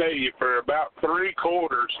I'm going to tell you for about 3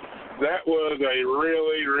 quarters, that was a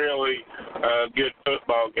really, really good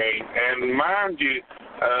football game. And mind you,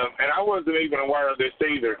 and I wasn't even aware of this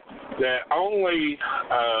either, that only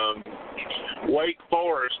Wake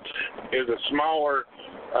Forest is a smaller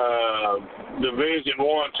Division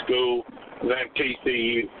I school than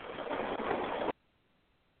TCU.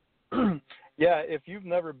 Yeah, if you've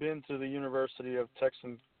never been to the University of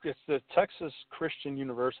Texas, it's the Texas Christian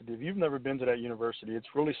University. If you've never been to that university,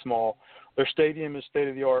 it's really small. Their stadium is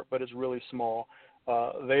state-of-the-art, but it's really small.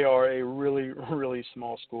 They are a really, really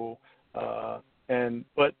small school.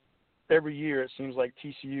 But every year it seems like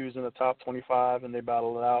TCU is in the top 25 and they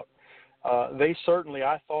battle it out. They certainly,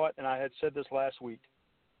 I thought, and I had said this last week,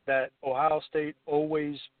 that Ohio State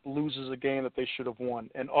always loses a game that they should have won.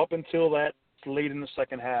 And up until that late in the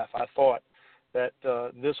second half, I thought that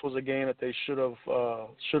this was a game that they should have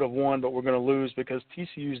won, but we're going to lose because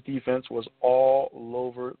TCU's defense was all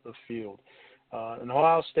over the field. And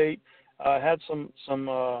Ohio State had some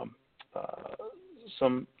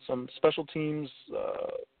special teams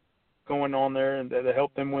going on there, and that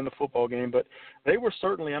helped them win the football game. But they were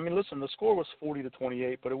certainly, I mean, listen, the score was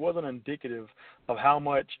 40-28, but it wasn't indicative of how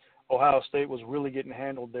much Ohio State was really getting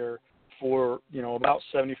handled there for, about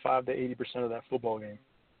 75 to 80% of that football game.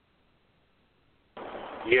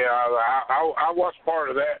 Yeah, I watched part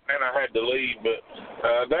of that, and I had to leave, but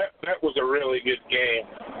that was a really good game.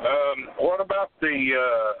 What about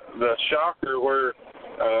the shocker where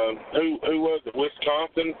who was it?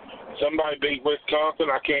 Wisconsin? Somebody beat Wisconsin.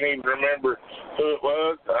 I can't even remember who it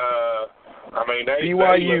was. I mean,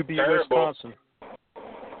 BYU beat Wisconsin.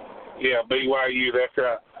 Yeah, BYU. That's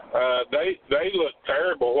right. They look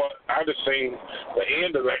terrible. I just seen the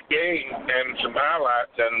end of that game and some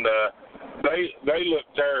highlights, and they look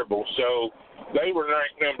terrible. So they were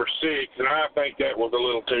ranked number 6, and I think that was a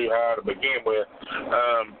little too high to begin with.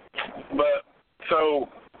 But so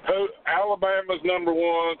Alabama's number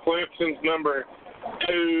 1, Clemson's number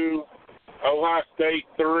 2, Ohio State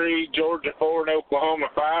 3, Georgia 4, and Oklahoma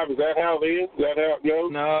 5. Is that how it is? Is that how it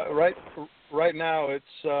goes? No, right now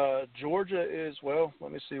it's Georgia is, well,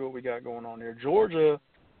 let me see what we got going on here. Georgia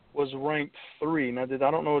was ranked 3. Now,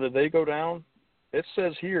 I don't know, did they go down? It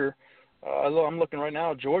says here, I'm looking right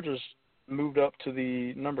now, Georgia's moved up to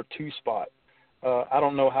the number 2 spot. I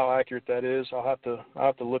don't know how accurate that is. I'll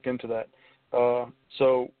have to look into that.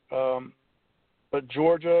 But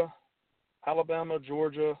Georgia, Alabama,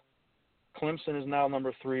 Georgia, Clemson is now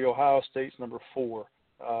number 3. Ohio State's number 4,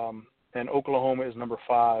 and Oklahoma is number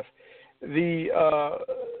 5. The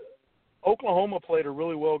Oklahoma played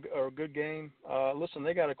a good game. Listen,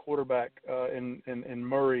 they got a quarterback in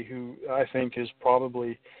Murray who I think is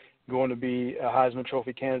probably going to be a Heisman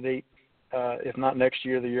Trophy candidate. If not next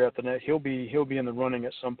year, the year after that, he'll be in the running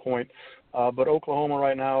at some point. But Oklahoma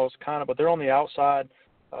right now is but they're on the outside,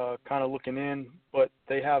 kind of looking in. But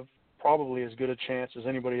they have probably as good a chance as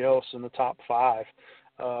anybody else in the top 5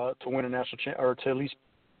 to win a national or to at least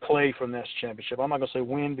play for the national championship. I'm not going to say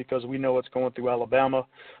win because we know it's going through Alabama,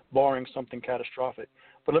 barring something catastrophic.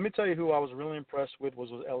 But let me tell you who I was really impressed with was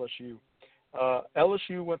LSU.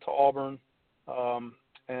 LSU went to Auburn.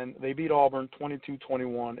 And they beat Auburn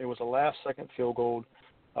 22-21. It was a last-second field goal.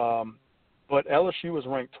 But LSU was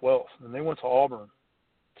ranked 12th, and they went to Auburn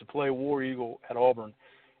to play War Eagle at Auburn,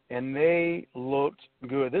 and they looked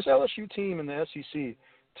good. This LSU team in the SEC,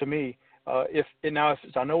 to me, if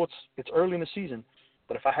I know it's early in the season,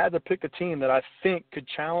 but if I had to pick a team that I think could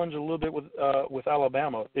challenge a little bit with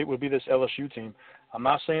Alabama, it would be this LSU team. I'm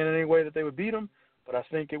not saying in any way that they would beat them, but I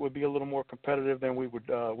think it would be a little more competitive than we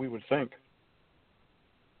would think.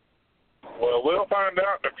 Well, we'll find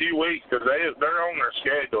out in a few weeks because they're on their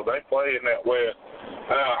schedule. They play in that West.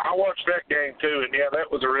 I watched that game too, and yeah, that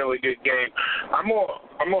was a really good game. I'm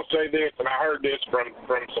gonna say this, and I heard this from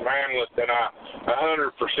some analysts, and I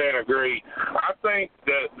 100% agree. I think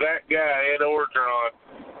that guy Ed Orgeron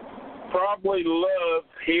probably loves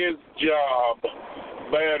his job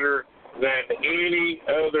better than any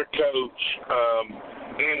other coach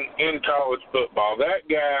in college football. That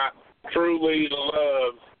guy truly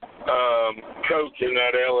loves coaching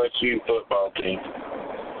that LSU football team.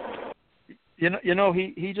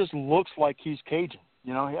 He just looks like he's Cajun.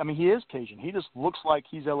 I mean, he is Cajun. He just looks like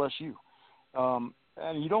he's LSU.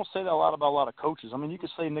 And you don't say that a lot about a lot of coaches. I mean, you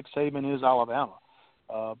could say Nick Saban is Alabama,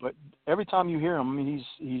 but every time you hear him, I mean,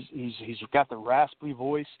 he's got the raspy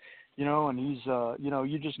voice, and he's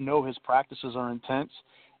you just know his practices are intense.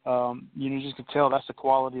 You just can tell that's the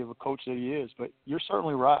quality of a coach that he is. But you're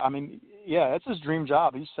certainly right. I mean, yeah, it's his dream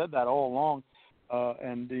job. He said that all along.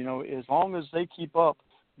 And as long as they keep up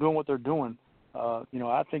doing what they're doing,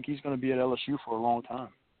 I think he's going to be at LSU for a long time.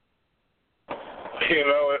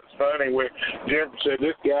 It's funny when Jim said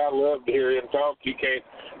this guy, I love to hear him talk. He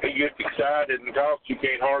gets excited and talks. You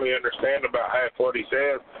can't hardly understand about half what he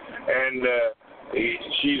says. And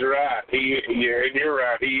she's right. You're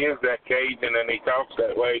right. He is that Cajun, and he talks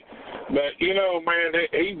that way. But man,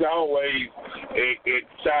 he's always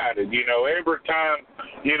excited. Every time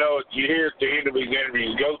you hear at the end of his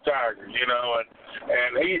interviews, "Go Tigers,"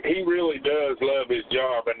 and he really does love his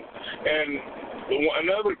job. And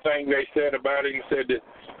another thing they said about him, said that,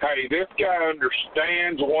 hey, this guy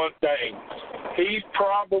understands one thing. He's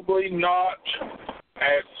probably not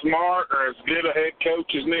as smart or as good a head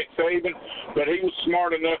coach as Nick Saban, but he was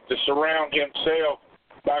smart enough to surround himself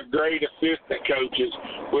by great assistant coaches,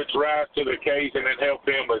 which rise to the occasion and help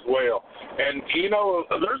him as well. And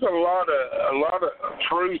there's a lot of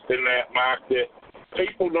truth in that, Mike, that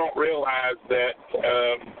people don't realize that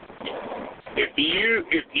if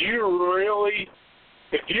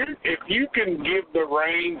you can give the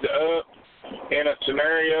reins up in a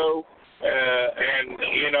scenario and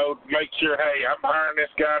make sure, hey, I'm hiring this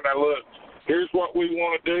guy, now look, here's what we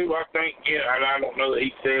want to do. I think, and I don't know that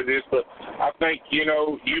he said this, but I think you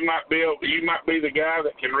might be the guy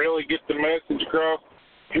that can really get the message across.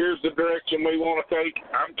 Here's the direction we want to take.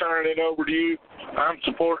 I'm turning it over to you. I'm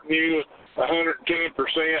supporting you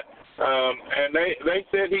 110%. And they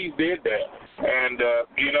said he did that. And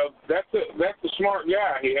that's a smart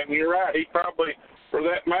guy. And you're right. He probably, for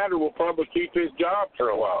that matter, will probably keep his job for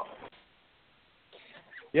a while.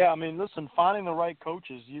 Yeah, I mean, listen, finding the right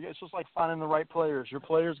coaches, it's just like finding the right players. Your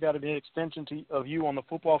players got to be an extension of you on the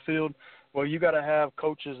football field. Well, you got to have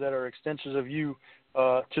coaches that are extensions of you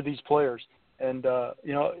to these players. And,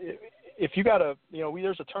 if you got to,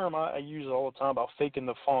 there's a term I use all the time about faking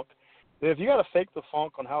the funk. If you got to fake the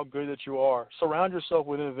funk on how good that you are, surround yourself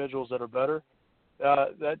with individuals that are better.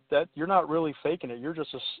 That you're not really faking it. You're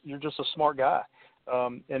just a smart guy.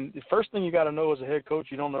 And the first thing you got to know as a head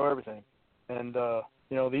coach, you don't know everything. And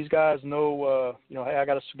these guys know. Hey, I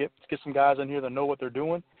got to get some guys in here that know what they're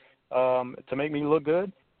doing to make me look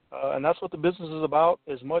good. And that's what the business is about,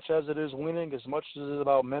 as much as it is winning, as much as it is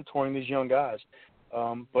about mentoring these young guys.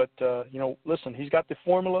 Listen, he's got the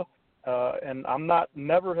formula. And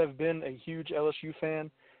never have been a huge LSU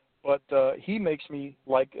fan, but he makes me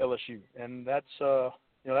like LSU, and that's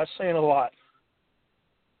saying a lot.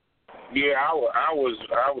 Yeah, I was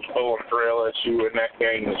pulling for LSU in that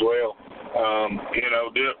game as well.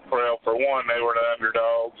 For one, they were the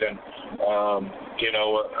underdogs, and I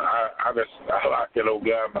like that old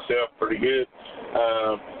guy myself pretty good.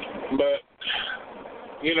 But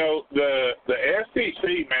the SEC,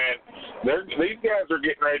 man, these guys are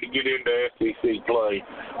getting ready to get into SEC play.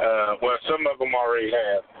 Well, some of them already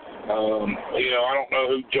have. I don't know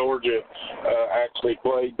who Georgia actually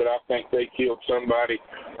played, but I think they killed somebody.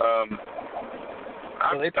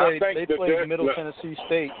 They played Middle Tennessee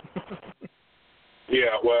State.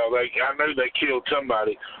 Yeah, well, I knew they killed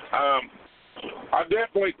somebody. I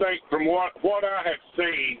definitely think from what I have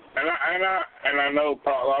seen, and I know a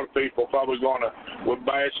lot of people probably would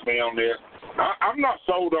bash me on this. I'm not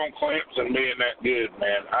sold on Clemson being that good,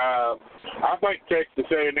 man. I think Texas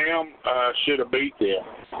A&M should have beat them.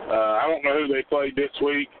 I don't know who they played this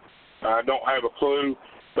week. I don't have a clue,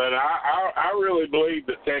 but I really believe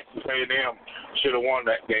that Texas A&M should have won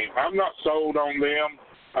that game. I'm not sold on them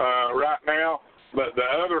right now, but the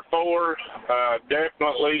other four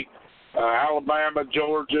definitely. Alabama,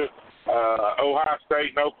 Georgia, Ohio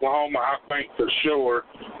State, and Oklahoma, I think for sure.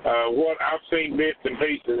 What I've seen bits and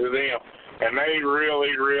pieces of them, and they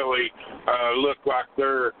really, really look like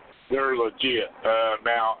they're legit.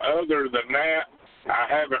 Now, other than that, I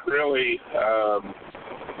haven't really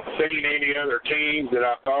seen any other teams that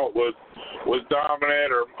I thought was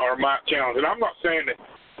dominant or might challenge. And I'm not saying that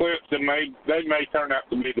Clemson may turn out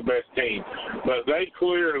to be the best team, but they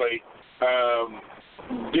clearly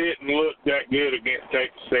didn't look that good against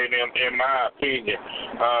Texas A&M, in my opinion.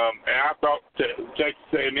 And I thought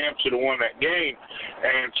Texas A&M should have won that game.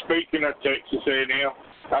 And speaking of Texas A&M,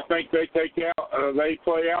 I think they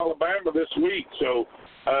play Alabama this week. So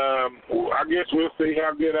I guess we'll see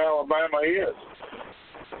how good Alabama is.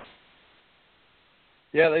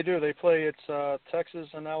 Yeah, they do. They play. It's Texas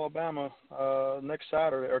and Alabama next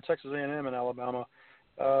Saturday, or Texas A&M and Alabama,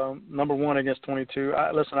 number 1 against 22.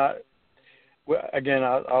 I'll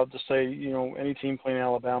just say, any team playing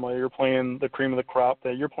Alabama, you're playing the cream of the crop.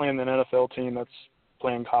 You're playing an NFL team that's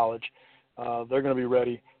playing college. They're going to be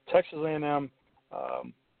ready. Texas A&M,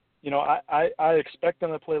 I expect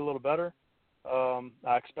them to play a little better.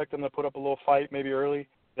 I expect them to put up a little fight maybe early.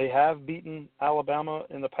 They have beaten Alabama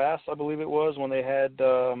in the past, I believe it was, when they had,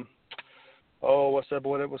 what's that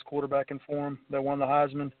boy that was quarterbacking for them that won the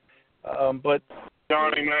Heisman? But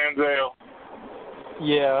Johnny Manziel.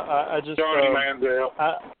 Yeah, I just Johnny Manziel.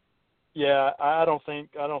 I don't think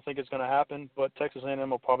it's going to happen. But Texas A&M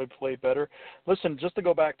will probably play better. Listen, just to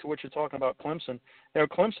go back to what you're talking about, Clemson.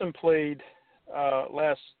 Clemson played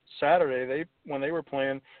last Saturday. When they were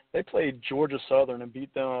playing, they played Georgia Southern and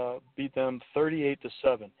beat them 38-7.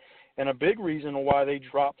 And a big reason why they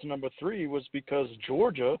dropped to number 3 was because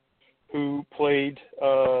Georgia, who played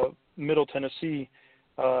Middle Tennessee,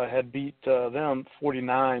 had beat them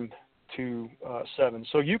 49-7.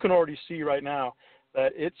 So you can already see right now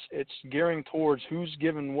that it's gearing towards who's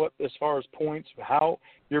given what as far as points, how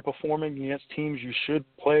you're performing against teams you should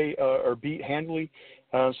play or beat handily.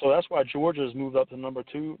 So that's why Georgia has moved up to number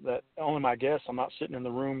 2. That only my guess. I'm not sitting in the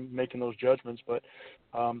room making those judgments, but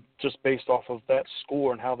just based off of that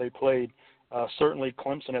score and how they played, certainly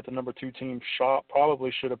Clemson at the number 2 team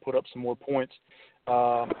probably should have put up some more points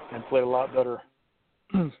and played a lot better,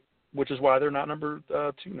 which is why they're not number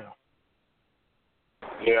 2 now.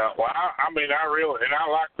 Yeah, well, I mean, I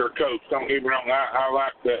like their coach. Don't get me wrong. I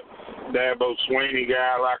like that Dabo Swinney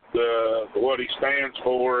guy. I like what he stands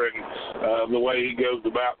for and the way he goes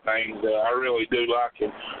about things. I really do like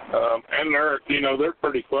him. And they're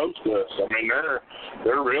pretty close to us. I mean,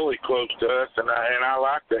 they're really close to us, and I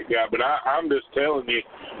like that guy. But I'm just telling you,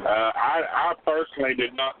 I personally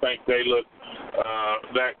did not think they looked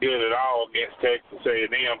that good at all against Texas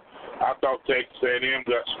A&M. I thought Texas A&M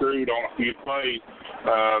got screwed on a few plays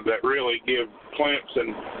that really give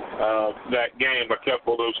Clemson that game. A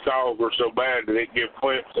couple of those calls were so bad that it gave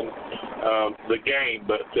Clemson the game.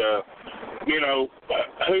 But,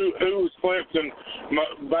 who was Clemson?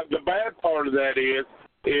 But the bad part of that is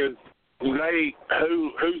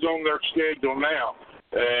who's on their schedule now.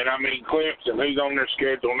 And, I mean, Clemson, who's on their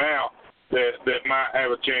schedule now that might have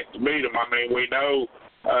a chance to beat them. I mean, we know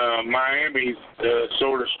Miami's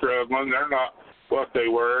sort of struggling. They're not what they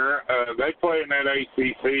were. They play in that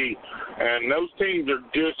ACC, and those teams are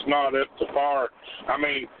just not up to par. I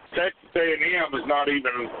mean, Texas A&M is not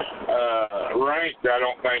even ranked. I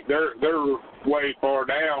don't think they're way far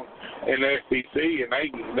down in the SEC, and they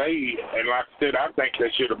and like I said, I think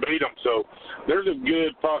they should have beat them. So there's a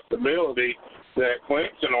good possibility that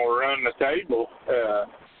Clemson will run the table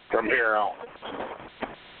from here on.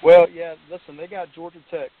 Well, yeah, listen, they got Georgia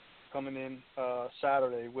Tech coming in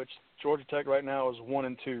Saturday, which Georgia Tech right now is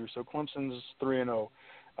 1-2, so Clemson's 3-0.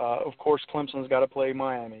 Of course, Clemson's got to play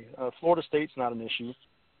Miami. Florida State's not an issue.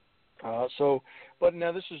 But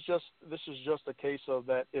now this is just a case of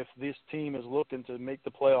that if this team is looking to make the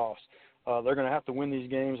playoffs, they're going to have to win these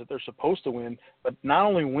games that they're supposed to win, but not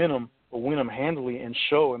only win them, but win them handily and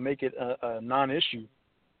show and make it a non-issue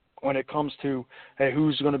when it comes to, hey,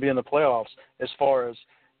 who's going to be in the playoffs as far as,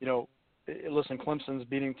 listen, Clemson's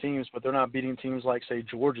beating teams, but they're not beating teams like, say,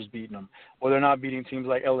 Georgia's beating them, or they're not beating teams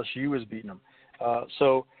like LSU is beating them.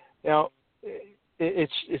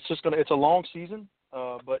 It's a long season,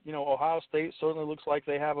 but Ohio State certainly looks like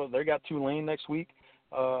they got Tulane next week.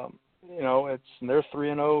 They're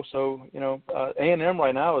 3-0, so A&M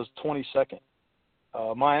right now is 22nd.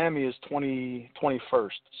 Miami is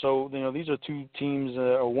 21st. So these are two teams,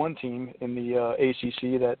 or one team in the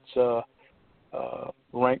ACC that's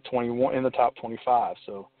ranked 21 in the top 25.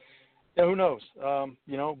 So, who knows?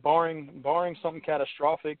 Barring something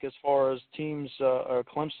catastrophic as far as teams,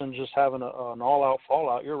 Clemson just having an all-out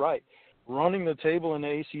fallout. You're right. Running the table in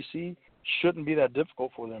the ACC shouldn't be that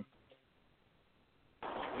difficult for them.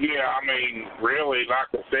 Yeah, I mean, really, like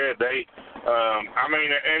I said,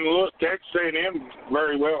 and look, Texas A&M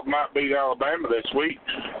very well might beat Alabama this week.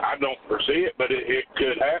 I don't foresee it, but it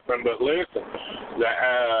could happen. But listen,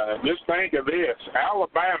 just think of this: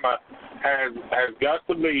 Alabama has got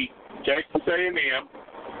to beat Texas A&M,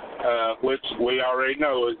 which we already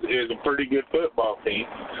know is a pretty good football team.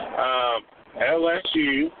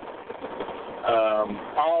 LSU,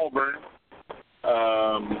 Auburn.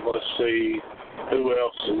 Let's see. Who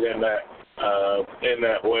else is in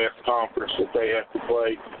that West Conference that they have to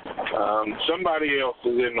play? Somebody else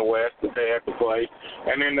is in the West that they have to play,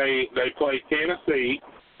 and then they play Tennessee,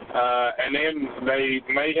 and then they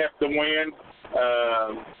may have to win,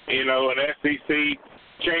 an SEC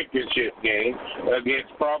championship game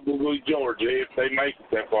against probably Georgia if they make it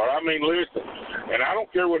that far. I mean, listen, and I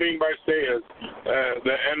don't care what anybody says,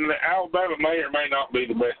 and Alabama may or may not be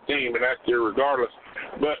the best team, and that's irregardless,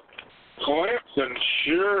 but Clemson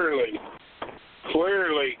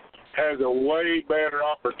clearly has a way better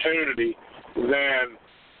opportunity than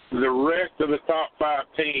the rest of the top five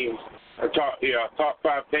teams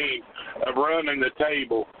of running the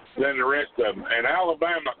table than the rest of them. And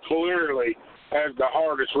Alabama clearly has the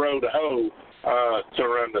hardest road to hoe to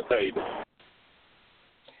run the table.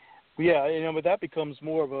 Yeah, but that becomes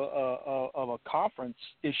more of a conference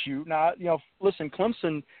issue. Now, listen,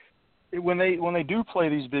 Clemson, when they do play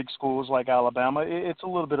these big schools like Alabama, it's a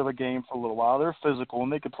little bit of a game for a little while. They're physical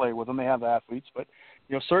and they can play with them. They have athletes, but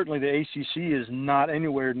certainly the ACC is not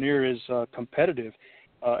anywhere near as competitive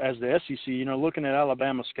as the SEC. Looking at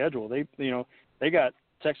Alabama's schedule, they got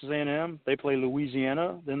Texas A&M, they play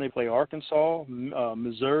Louisiana, then they play Arkansas,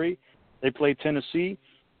 Missouri, they play Tennessee,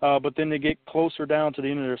 but then they get closer down to the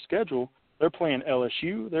end of their schedule. They're playing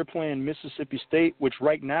LSU. They're playing Mississippi State, which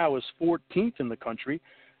right now is 14th in the country.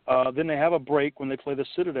 Then they have a break when they play the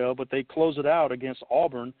Citadel, but they close it out against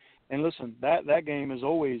Auburn. And listen, that game is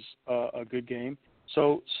always a good game.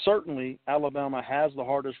 So certainly Alabama has the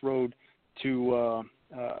hardest road to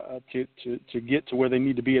get to where they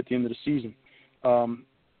need to be at the end of the season.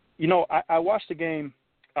 I watched the game.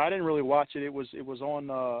 I didn't really watch it. It was on.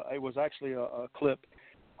 It was actually a clip.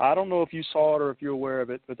 I don't know if you saw it or if you're aware of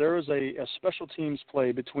it, but there was a special teams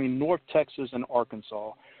play between North Texas and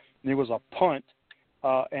Arkansas. And it was a punt,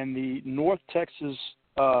 and the North Texas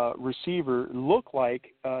receiver looked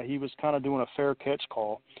like he was kind of doing a fair catch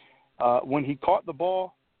call. When he caught the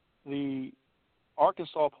ball, the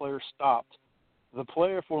Arkansas player stopped. The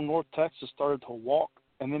player for North Texas started to walk,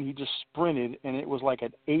 and then he just sprinted, and it was like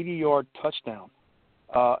an 80-yard touchdown.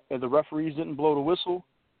 And the referees didn't blow the whistle.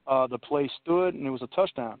 The play stood, and it was a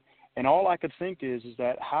touchdown. And all I could think is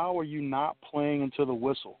that how are you not playing until the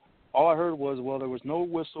whistle? All I heard was, well, there was no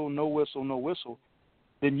whistle, no whistle, no whistle.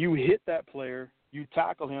 Then you hit that player, you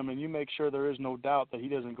tackle him, and you make sure there is no doubt that he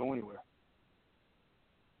doesn't go anywhere.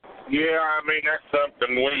 Yeah, I mean, that's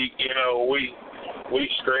something we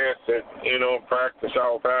stress it, in practice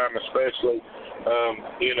all the time, especially,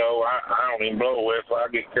 I don't even blow a whistle. I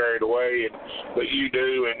get carried away, but you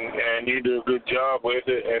do, and you do a good job with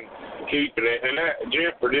it and keeping it. And that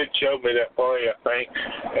Jeffrey did show me that play, I think,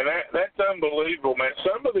 and that's unbelievable, man.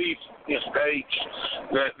 Some of these mistakes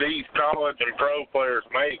that these college and pro players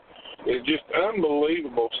make is just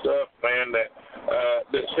unbelievable stuff, man, that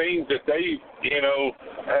seems that they,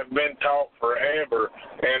 have been taught forever.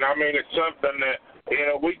 And, I mean, it's something that,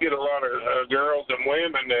 we get a lot of girls and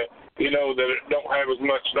women that, that don't have as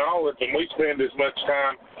much knowledge, and we spend as much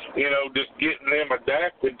time, just getting them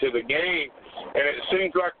adapted to the game. And it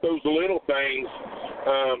seems like those little things,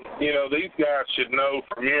 these guys should know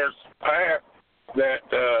from years past that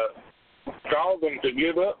cause them to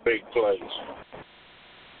give up big plays.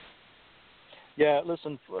 Yeah,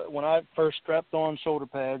 listen, when I first strapped on shoulder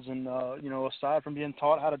pads and, aside from being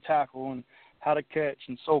taught how to tackle and how to catch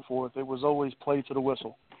and so forth, it was always play to the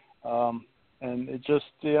whistle. And it just,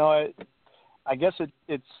 I guess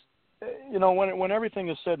it's, when everything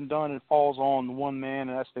is said and done, it falls on one man,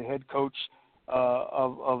 and that's the head coach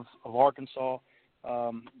of Arkansas.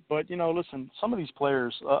 But, listen, some of these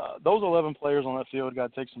players, those 11 players on that field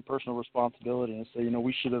got to take some personal responsibility and say,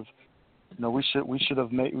 we should have, we should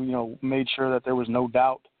have made sure that there was no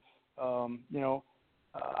doubt.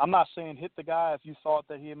 I'm not saying hit the guy if you thought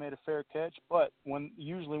that he had made a fair catch, but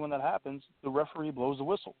usually when that happens, the referee blows the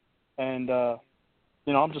whistle. And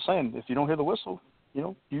I'm just saying, if you don't hear the whistle,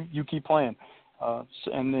 you keep playing.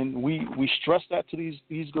 And then we stress that to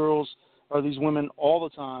these girls or these women all the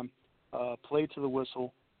time. Play to the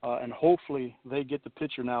whistle, and hopefully they get the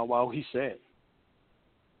picture now while we say it.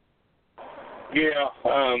 Yeah,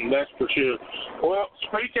 that's for sure. Well,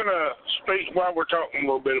 while we're talking a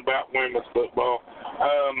little bit about women's football,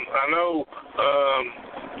 I know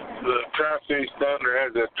the Tri-Cities Thunder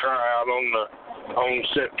has a tryout on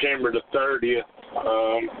September the 30th.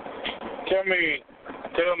 Tell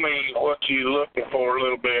me what you're looking for a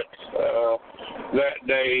little bit that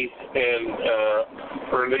day, and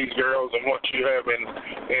for these girls, and what you have in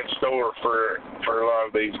store for a lot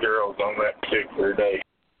of these girls on that particular day.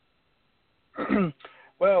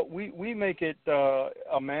 Well, we make it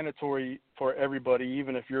a mandatory for everybody,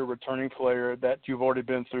 even if you're a returning player, that you've already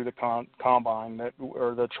been through the combine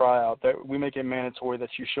or the tryout. That we make it mandatory that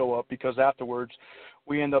you show up, because afterwards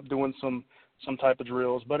we end up doing some type of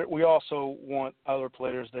drills. But we also want other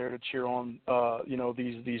players there to cheer on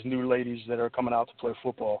these new ladies that are coming out to play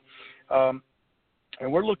football.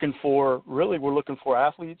 And we're looking for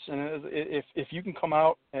athletes. And if you can come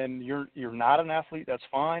out and you're not an athlete, that's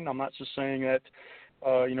fine. I'm not just saying that,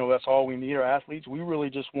 that's all we need are athletes. We really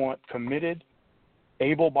just want committed,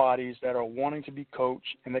 able bodies that are wanting to be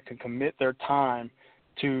coached and that can commit their time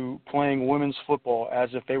to playing women's football as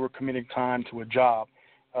if they were committing time to a job.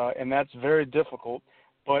 And that's very difficult.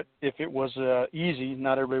 But if it was easy,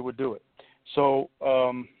 not everybody would do it. So,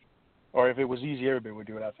 or if it was easy, everybody would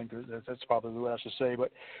do it. I think that's probably what I should say.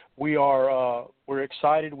 But we're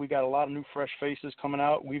excited. We got a lot of new, fresh faces coming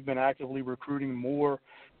out. We've been actively recruiting more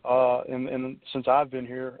since I've been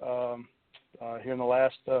here in the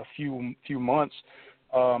last few months.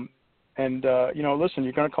 Listen,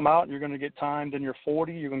 you're going to come out and you're going to get timed in your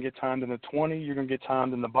 40. You're going to get timed in the 20. You're going to get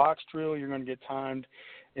timed in the box drill. You're going to get timed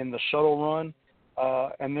in the shuttle run.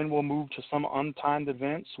 And then we'll move to some untimed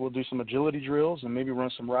events. We'll do some agility drills and maybe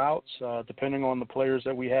run some routes, depending on the players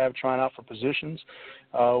that we have trying out for positions.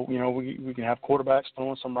 We can have quarterbacks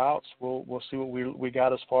throwing some routes. We'll see what we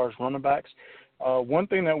got as far as running backs. One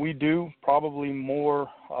thing that we do probably more,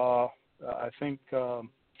 I think,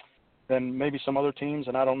 than maybe some other teams,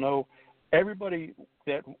 and I don't know, everybody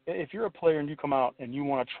that if you're a player and you come out and you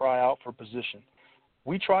want to try out for a position,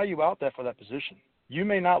 we try you out there for that position. You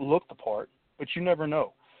may not look the part, but you never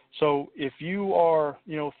know. So if you are,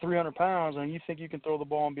 300 pounds and you think you can throw the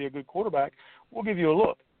ball and be a good quarterback, we'll give you a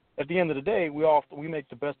look. At the end of the day, we make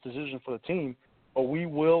the best decision for the team, but we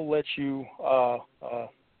will let you,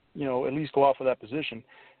 at least go out for that position.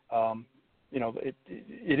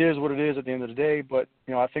 It is what it is at the end of the day, but,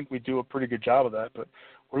 I think we do a pretty good job of that. But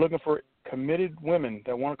we're looking for committed women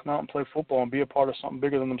that want to come out and play football and be a part of something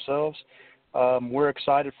bigger than themselves. We're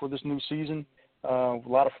excited for this new season. A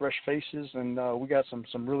lot of fresh faces, and we got some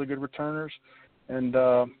really good returners. And,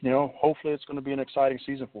 hopefully it's going to be an exciting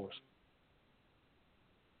season for us.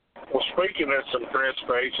 Well, speaking of some fresh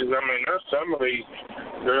faces, there's some of these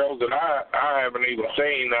girls that I haven't even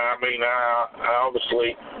seen. I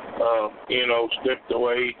obviously, stepped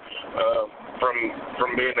away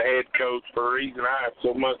from being the head coach for a reason. I had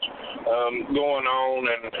so much going on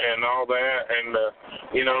and all that, and,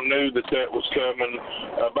 knew that was coming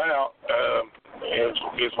about.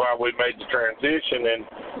 Is why we made the transition. And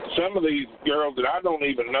some of these girls that I don't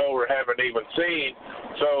even know or haven't even seen.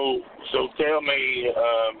 So tell me,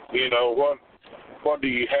 what do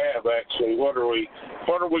you have actually? What are we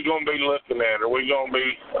going to be looking at? Are we going to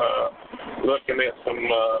be looking at some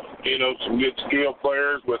good skill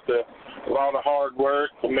players with a lot of hard work,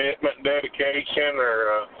 commitment, dedication,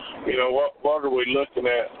 or what are we looking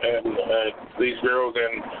at these girls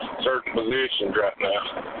in certain positions right now?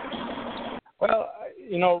 Well,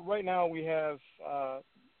 right now we have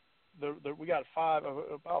we got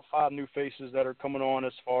about five new faces that are coming on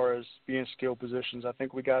as far as being skill positions. I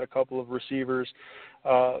think we got a couple of receivers.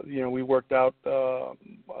 We worked out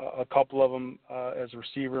a couple of them as a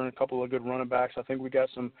receiver and a couple of good running backs. I think we got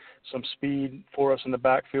some speed for us in the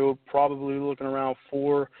backfield. Probably looking around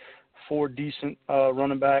four decent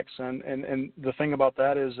running backs, and the thing about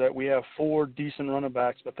that is that we have four decent running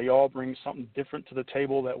backs, but they all bring something different to the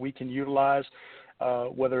table that we can utilize,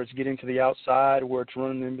 whether it's getting to the outside, where it's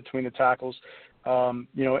running in between the tackles, and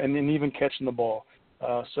then even catching the ball.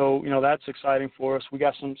 So that's exciting for us. We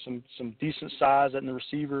got some decent size in the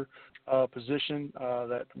receiver position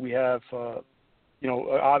that we have.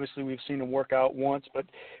 Obviously we've seen them work out once, but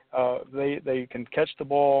they can catch the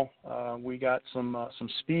ball. We got some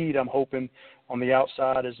speed, I'm hoping, on the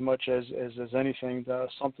outside as much as anything,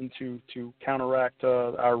 something to counteract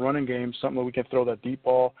our running game, something where we can throw that deep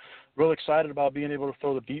ball. Real excited about being able to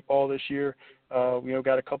throw the deep ball this year.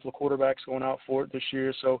 Got a couple of quarterbacks going out for it this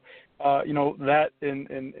year. So, that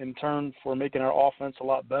in turn for making our offense a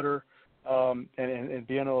lot better and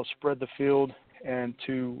being able to spread the field and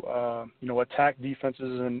to, attack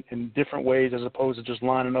defenses in different ways as opposed to just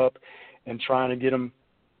lining up and trying to get them,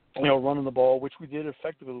 running the ball, which we did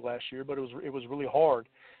effectively last year, but it was really hard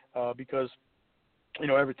because,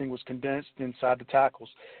 everything was condensed inside the tackles.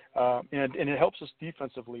 And it helps us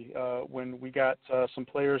defensively when we got some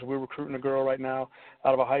players. We're recruiting a girl right now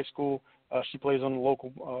out of a high school. She plays on the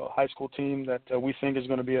local high school team that we think is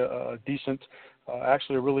going to be a decent,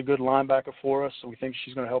 actually a really good linebacker for us. So we think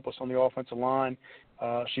she's going to help us on the offensive line.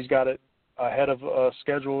 She's got it ahead of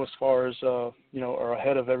schedule as far as, or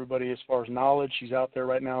ahead of everybody as far as knowledge. She's out there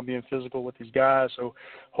right now being physical with these guys. So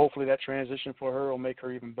hopefully that transition for her will make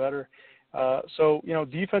her even better. So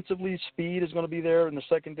defensively, speed is going to be there in the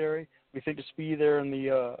secondary. We think the speed there in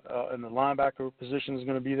the linebacker position is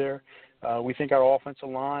going to be there. We think our offensive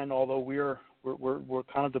line, although we're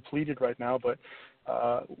kind of depleted right now, but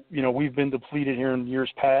we've been depleted here in years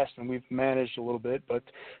past, and we've managed a little bit. But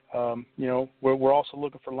we're also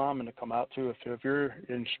looking for linemen to come out too. If you're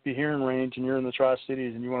in hearing range and you're in the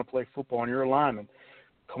Tri-Cities and you want to play football and you're a lineman,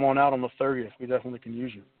 come on out on the 30th. We definitely can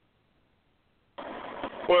use you.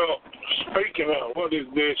 Well, speaking of, what is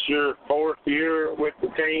this, your fourth year with the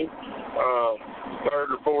team,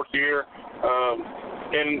 third or fourth year?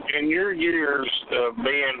 In your years of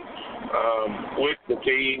being with the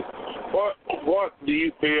team, what do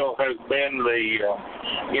you feel has been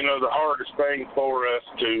the hardest thing for us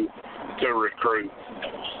to recruit?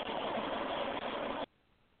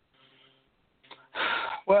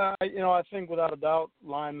 Well, I think without a doubt,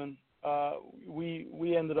 linemen.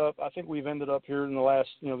 We've ended up here in the last,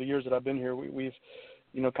 the years that I've been here, we've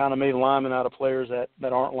kind of made linemen out of players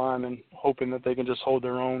that aren't linemen, hoping that they can just hold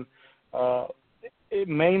their own.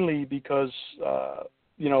 mainly because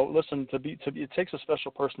listen, it takes a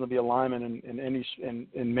special person to be a lineman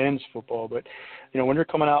in men's football. But when you're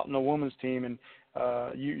coming out in a women's team and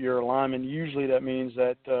you're a lineman, usually that means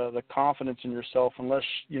that the confidence in yourself, unless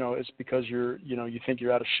it's because you think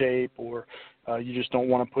you're out of shape or you just don't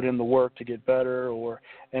want to put in the work to get better,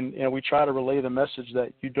 and we try to relay the message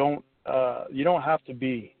that you don't have to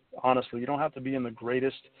be, honestly, you don't have to be in the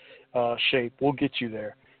greatest shape. We'll get you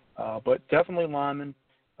there, but definitely linemen.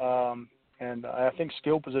 And I think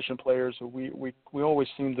skill position players, we always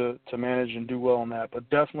seem to manage and do well on that, but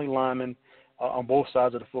definitely linemen on both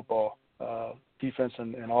sides of the football, defense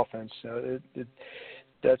and offense.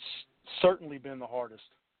 That's certainly been the hardest.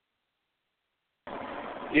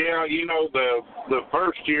 Yeah, the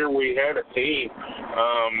first year we had a team,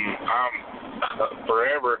 I'm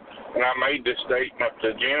forever, and I made this statement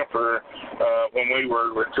to Jennifer when we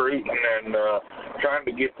were recruiting and trying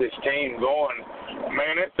to get this team going.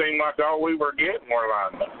 Man, it seemed like all we were getting were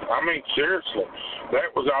linemen. I mean, seriously,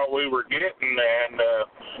 that was all we were getting. And,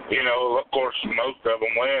 of course, most of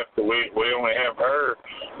them left. We only have her.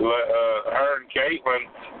 Her and Caitlin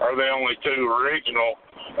are the only two original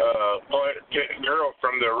girls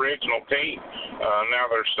from the original team. Now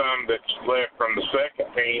there's some that's left from the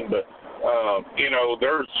second team, but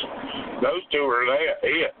there's those two are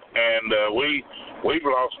it. And we've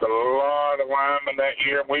lost a lot of linemen that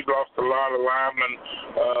year. We've lost a lot of linemen,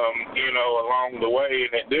 along the way.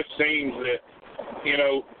 And it just seems that,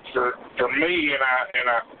 for me, and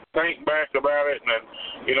I think back about it, and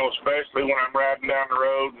especially when I'm riding down the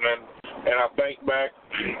road, and I think back,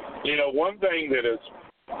 one thing that is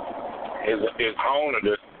haunted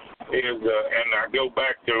us is, and I go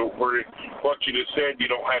back to what you just said, you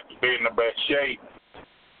don't have to be in the best shape.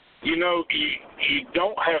 You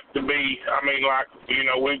don't have to be,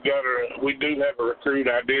 we do have a recruit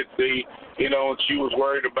I did see, and she was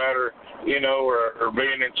worried about her, or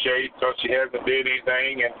being in shape because she hasn't did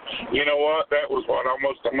anything. And you know what? That was,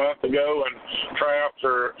 almost a month ago, and tryouts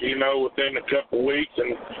are, within a couple of weeks.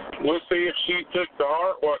 And we'll see if she took to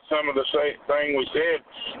heart what some of the thing we said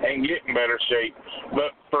and get in better shape.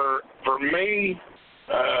 But for me,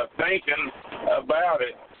 thinking about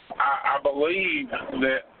it, I believe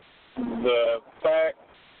that the fact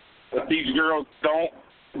that these girls don't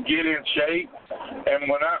get in shape, and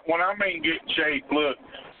when I mean get in shape, look,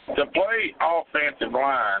 to play offensive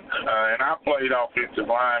line, and I played offensive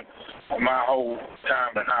line my whole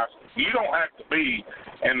time in high school, you don't have to be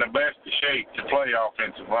in the best of shape to play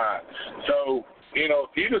offensive line. So, if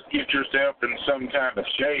you just get yourself in some kind of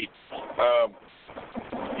shape,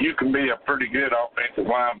 you can be a pretty good offensive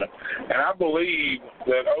lineman. And I believe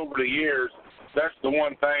that over the years, that's the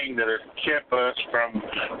one thing that has kept us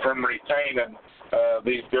from retaining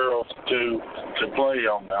these girls to play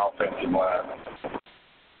on the offensive line.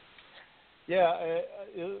 Yeah,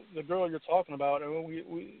 the girl you're talking about,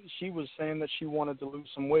 she was saying that she wanted to lose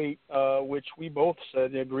some weight, which we both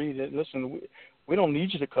said, agreed that, listen, we don't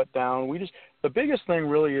need you to cut down. The biggest thing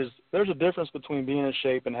really is there's a difference between being in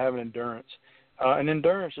shape and having endurance. And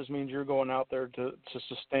endurance just means you're going out there to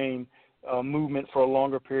sustain movement for a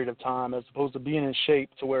longer period of time, as opposed to being in shape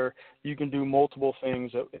to where you can do multiple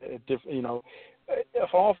things. If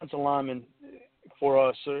offensive lineman, for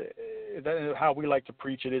us, how we like to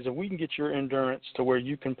preach it is, if we can get your endurance to where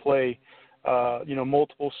you can play,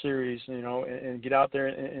 multiple series, and get out there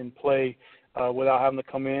and play without having to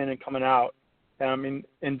come in and coming out.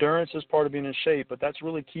 Endurance is part of being in shape, but that's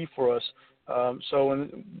really key for us. So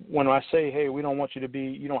when I say, hey, you don't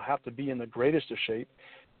have to be in the greatest of shape,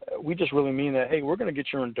 we just really mean that, hey, we're going to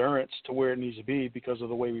get your endurance to where it needs to be because of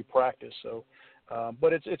the way we practice. So,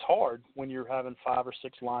 but it's hard when you're having 5 or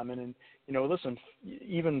 6 linemen, and listen,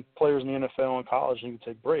 even players in the NFL and college need to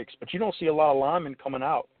take breaks, but you don't see a lot of linemen coming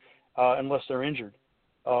out unless they're injured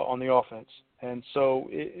on the offense. And so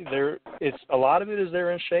it's a lot of it is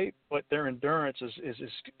they're in shape, but their endurance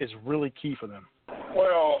is really key for them.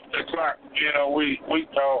 Well, it's like, we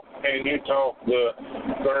talk and you talk,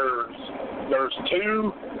 there's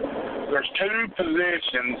two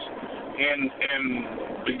positions in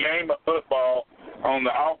the game of football on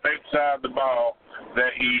the offense side of the ball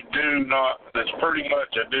that's pretty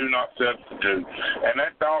much a do not substitute, and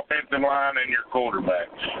that's the offensive line and your quarterback.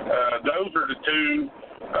 Those are the two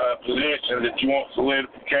positions that you want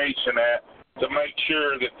solidification at, to make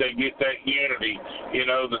sure that they get that unity,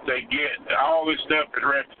 that they get all this stuff at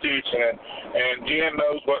repetition, and Jen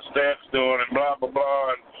knows what Steph's doing, and blah, blah,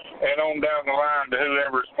 blah, and on down the line to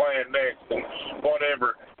whoever's playing next and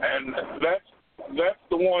whatever. And that's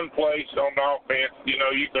the one place on the offense, you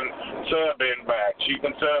can sub in backs, you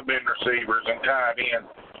can sub in receivers and tight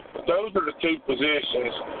ends. those are the two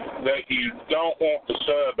positions that you don't want to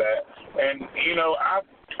sub at. And, you know,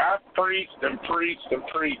 I've preached and preached and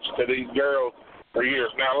preached to these girls for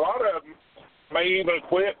years. Now, a lot of them may even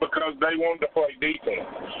quit because they wanted to play defense.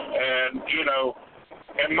 And, you know,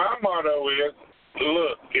 and my motto is,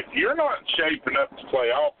 look, if you're not in shape enough to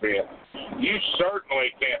play offense, you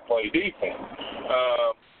certainly can't play defense.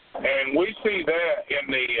 And we see that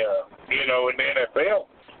in the, you know, in the NFL.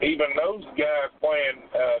 Even those guys playing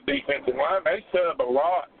defensive line, they sub a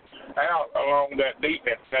lot out along that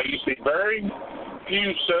defense. Now, you see very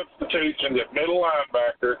few substitutions at middle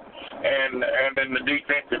linebacker and in the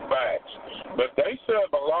defensive backs. But they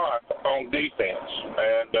sub a lot on defense.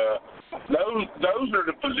 And those are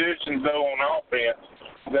the positions, though, on offense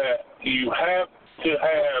that you have to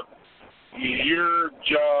have your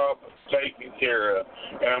job taken care of.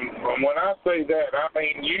 And when I say that, I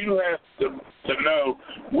mean you have to know,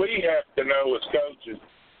 we have to know as coaches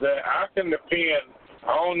that I can depend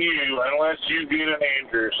on you unless you get an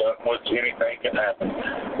injury or something, which anything can happen,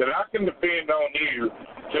 that I can depend on you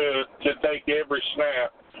to take every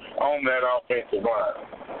snap on that offensive line.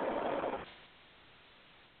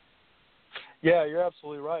 Yeah, you're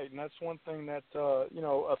absolutely right. And that's one thing that, you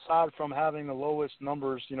know, aside from having the lowest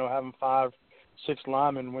numbers, you know, having 5-6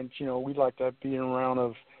 linemen, when, you know, we'd like to be in around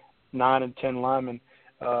of 9 and 10 linemen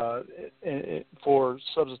for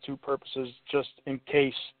substitute purposes, just in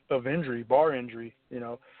case of injury, bar injury, you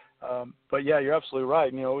know. But, yeah, you're absolutely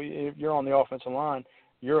right. You know, if you're on the offensive line,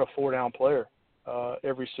 you're a 4-down player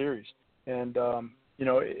every series. And, you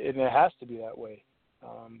know, it has to be that way.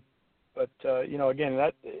 But, you know, again,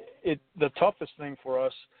 the toughest thing for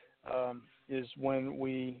us is when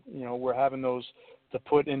we're having those to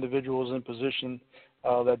put individuals in position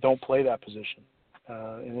that don't play that position.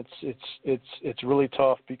 And it's really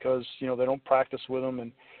tough because, you know, they don't practice with them.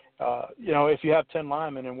 And, you know, if you have 10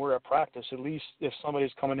 linemen and we're at practice, at least if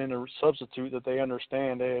somebody's coming in to substitute that they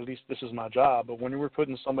understand, hey, at least this is my job. But when we're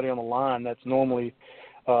putting somebody on the line that's normally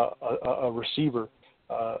a receiver,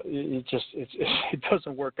 it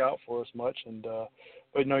doesn't work out for us much. And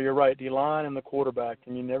but no, you're right. The line and the quarterback. I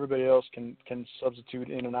mean, everybody else can substitute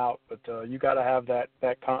in and out, but you got to have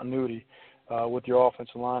that continuity with your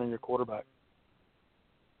offensive line and your quarterback.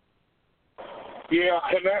 Yeah,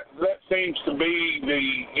 and that seems to be the,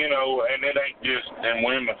 you know, and it ain't just in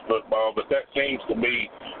women's football, but that seems to be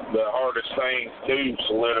the hardest thing to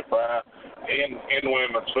solidify in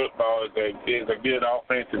women's football is a good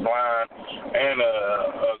offensive line and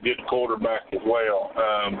a good quarterback as well.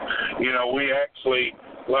 You know, we actually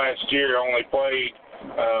last year only played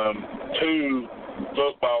 2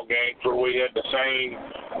 football games where we had the same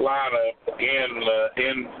lineup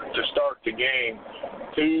in to start the game.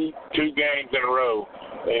 Two games in a row.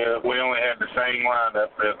 We only had the same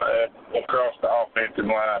lineup across the offensive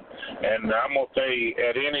line. And I'm going to tell you,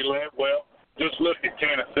 at any level, well, just look at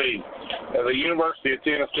Tennessee. At the University of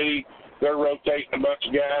Tennessee, they're rotating a bunch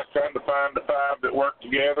of guys trying to find the 5 that work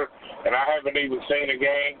together. And I haven't even seen a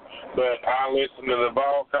game, but I listened to the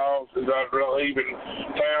ball calls as I was leaving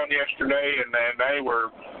town yesterday, and they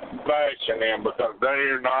were bashing them because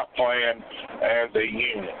they're not playing as a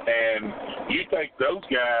unit. And you think those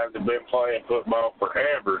guys have been playing football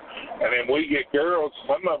forever, and then we get girls,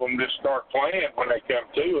 some of them just start playing when they come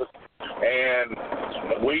to us.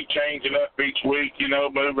 And we changing up each week, you know,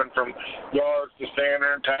 moving from guards to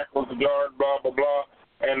center and tackles to guard, blah, blah, blah.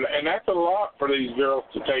 And that's a lot for these girls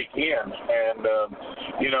to take in. And,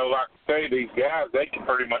 you know, like I say, these guys, they can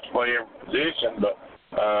pretty much play every position, but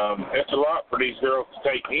it's a lot for these girls to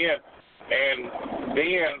take in. And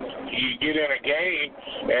then you get in a game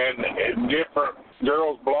and different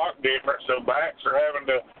girls block different, so backs are having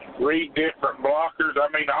to read different blockers. I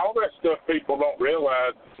mean, all that stuff people don't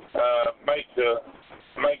realize makes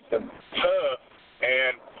them tough.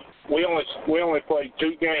 And we only played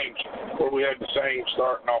 2 games where we had the same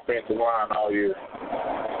starting offensive line all year.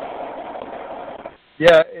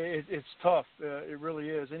 Yeah, it's tough. It really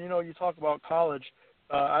is. And, you know, you talk about college.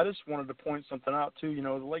 I just wanted to point something out, too. You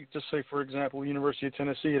know, like just say, for example, University of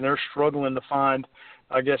Tennessee, and they're struggling to find,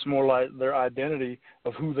 I guess, more like their identity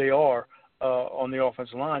of who they are on the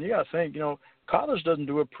offensive line. You got to think, you know, college doesn't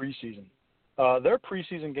do a preseason. Their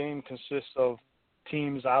preseason game consists of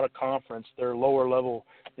teams out of conference, their lower level,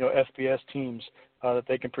 you know, FBS teams that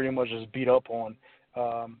they can pretty much just beat up on.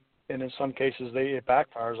 And in some cases, it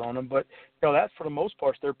backfires on them. But, you know, that for the most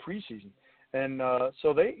part is their preseason. And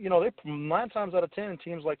so they 9 times out of 10,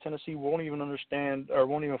 teams like Tennessee won't even understand or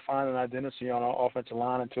won't even find an identity on an offensive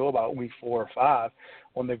line until about week 4 or 5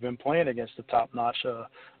 when they've been playing against the top-notch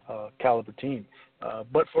caliber team.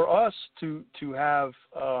 But for us to have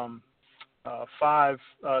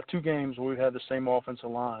two games where we've had the same offensive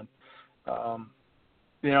line.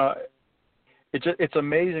 It's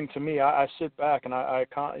amazing to me. I sit back and I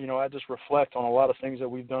just reflect on a lot of things that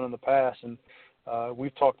we've done in the past, and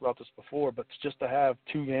we've talked about this before, but just to have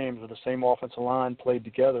two games with the same offensive line played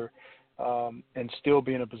together and still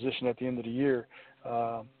be in a position at the end of the year,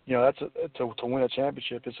 that's to win a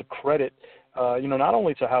championship. It's a credit, not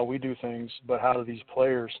only to how we do things, but how do these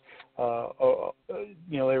players,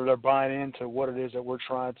 they're buying into what it is that we're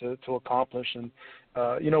trying to accomplish. And,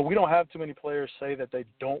 we don't have too many players say that they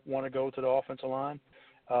don't want to go to the offensive line.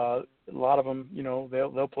 A lot of them,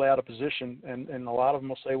 they'll play out of position, and a lot of them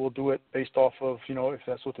will say we'll do it based off of, if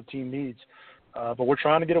that's what the team needs. But we're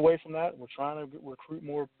trying to get away from that. We're trying to recruit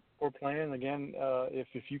more playing. Again, if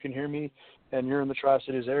you can hear me and you're in the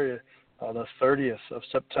Tri-Cities area, the 30th of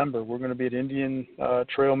September, we're going to be at Indian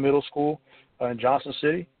Trail Middle School in Johnson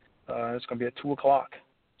City. It's going to be at 2 o'clock.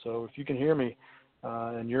 So if you can hear me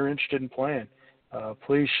and you're interested in playing,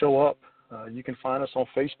 please show up. You can find us on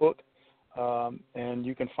Facebook, and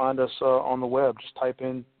you can find us on the web. Just type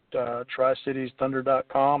in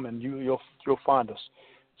TricitiesThunder.com, and you'll find us.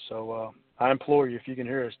 So I implore you, if you can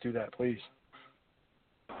hear us, do that, please.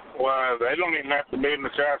 Well, they don't even have to be in the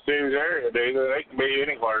Tri-Cities area, do they? They can be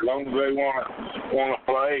anywhere as long as they want to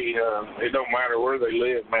play. It don't matter where they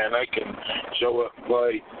live, man. They can show up and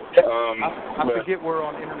play. I forget we're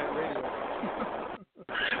on internet radio.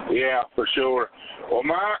 Yeah, for sure. Well,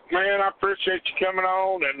 man, I appreciate you coming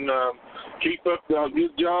on, and keep up the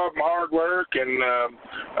good job, hard work, and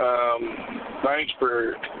thanks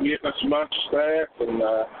for getting us a bunch of staff and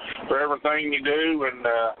for everything you do. And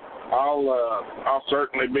I'll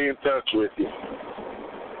certainly be in touch with you.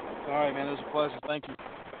 All right, man. It was a pleasure. Thank you.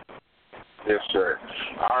 Yes, sir.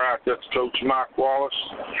 All right, that's Coach Mike Wallace,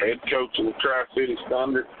 head coach of the Tri-Cities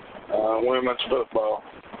Thunder, women's football.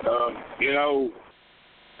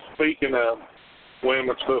 Speaking of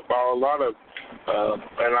women's football, a lot of,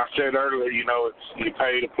 and I said earlier, it's you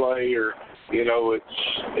pay to play, or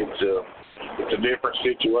it's a different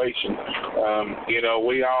situation.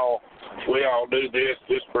 We all do this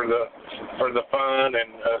just for the fun,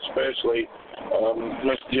 and especially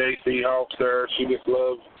Miss J.C. Hawks there. She just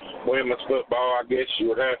loves women's football. I guess she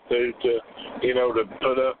would have to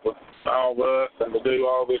put up with all of us and to do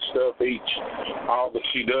all this stuff, all that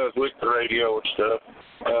she does with the radio and stuff.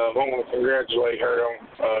 I want to congratulate her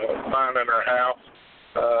on finding her house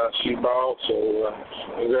she bought, so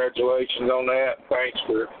congratulations on that. Thanks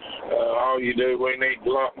for all you do. We need a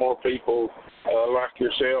lot more people like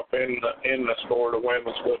yourself in the sport of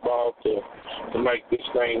women's football to make this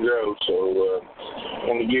thing grow. So I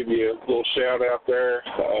want to give you a little shout out there.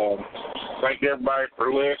 Thank everybody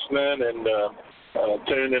for listening and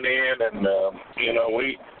tuning in, and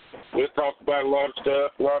we talk about a lot of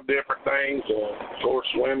stuff, a lot of different things. Of course,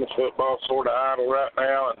 women's football is sort of idle right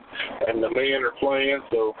now, and the men are playing,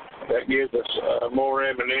 so that gives us more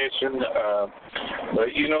ammunition. But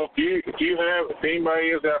if anybody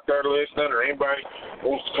is out there listening, or anybody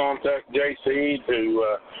wants to contact JC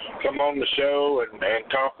to come on the show and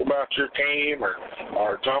talk about your team,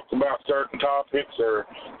 or talk about certain topics or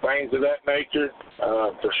things of that nature,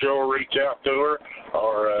 for sure reach out to her,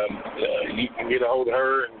 or you can get a hold of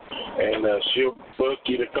her and she'll book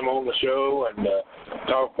you to come on the show and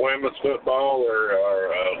talk women's football or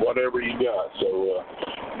whatever you got. So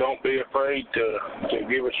don't be afraid to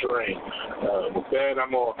give us a ring. With that,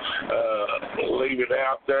 I'm going to leave it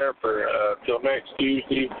out there for till next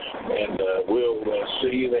Tuesday, and we'll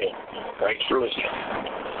see you then. Thanks for listening.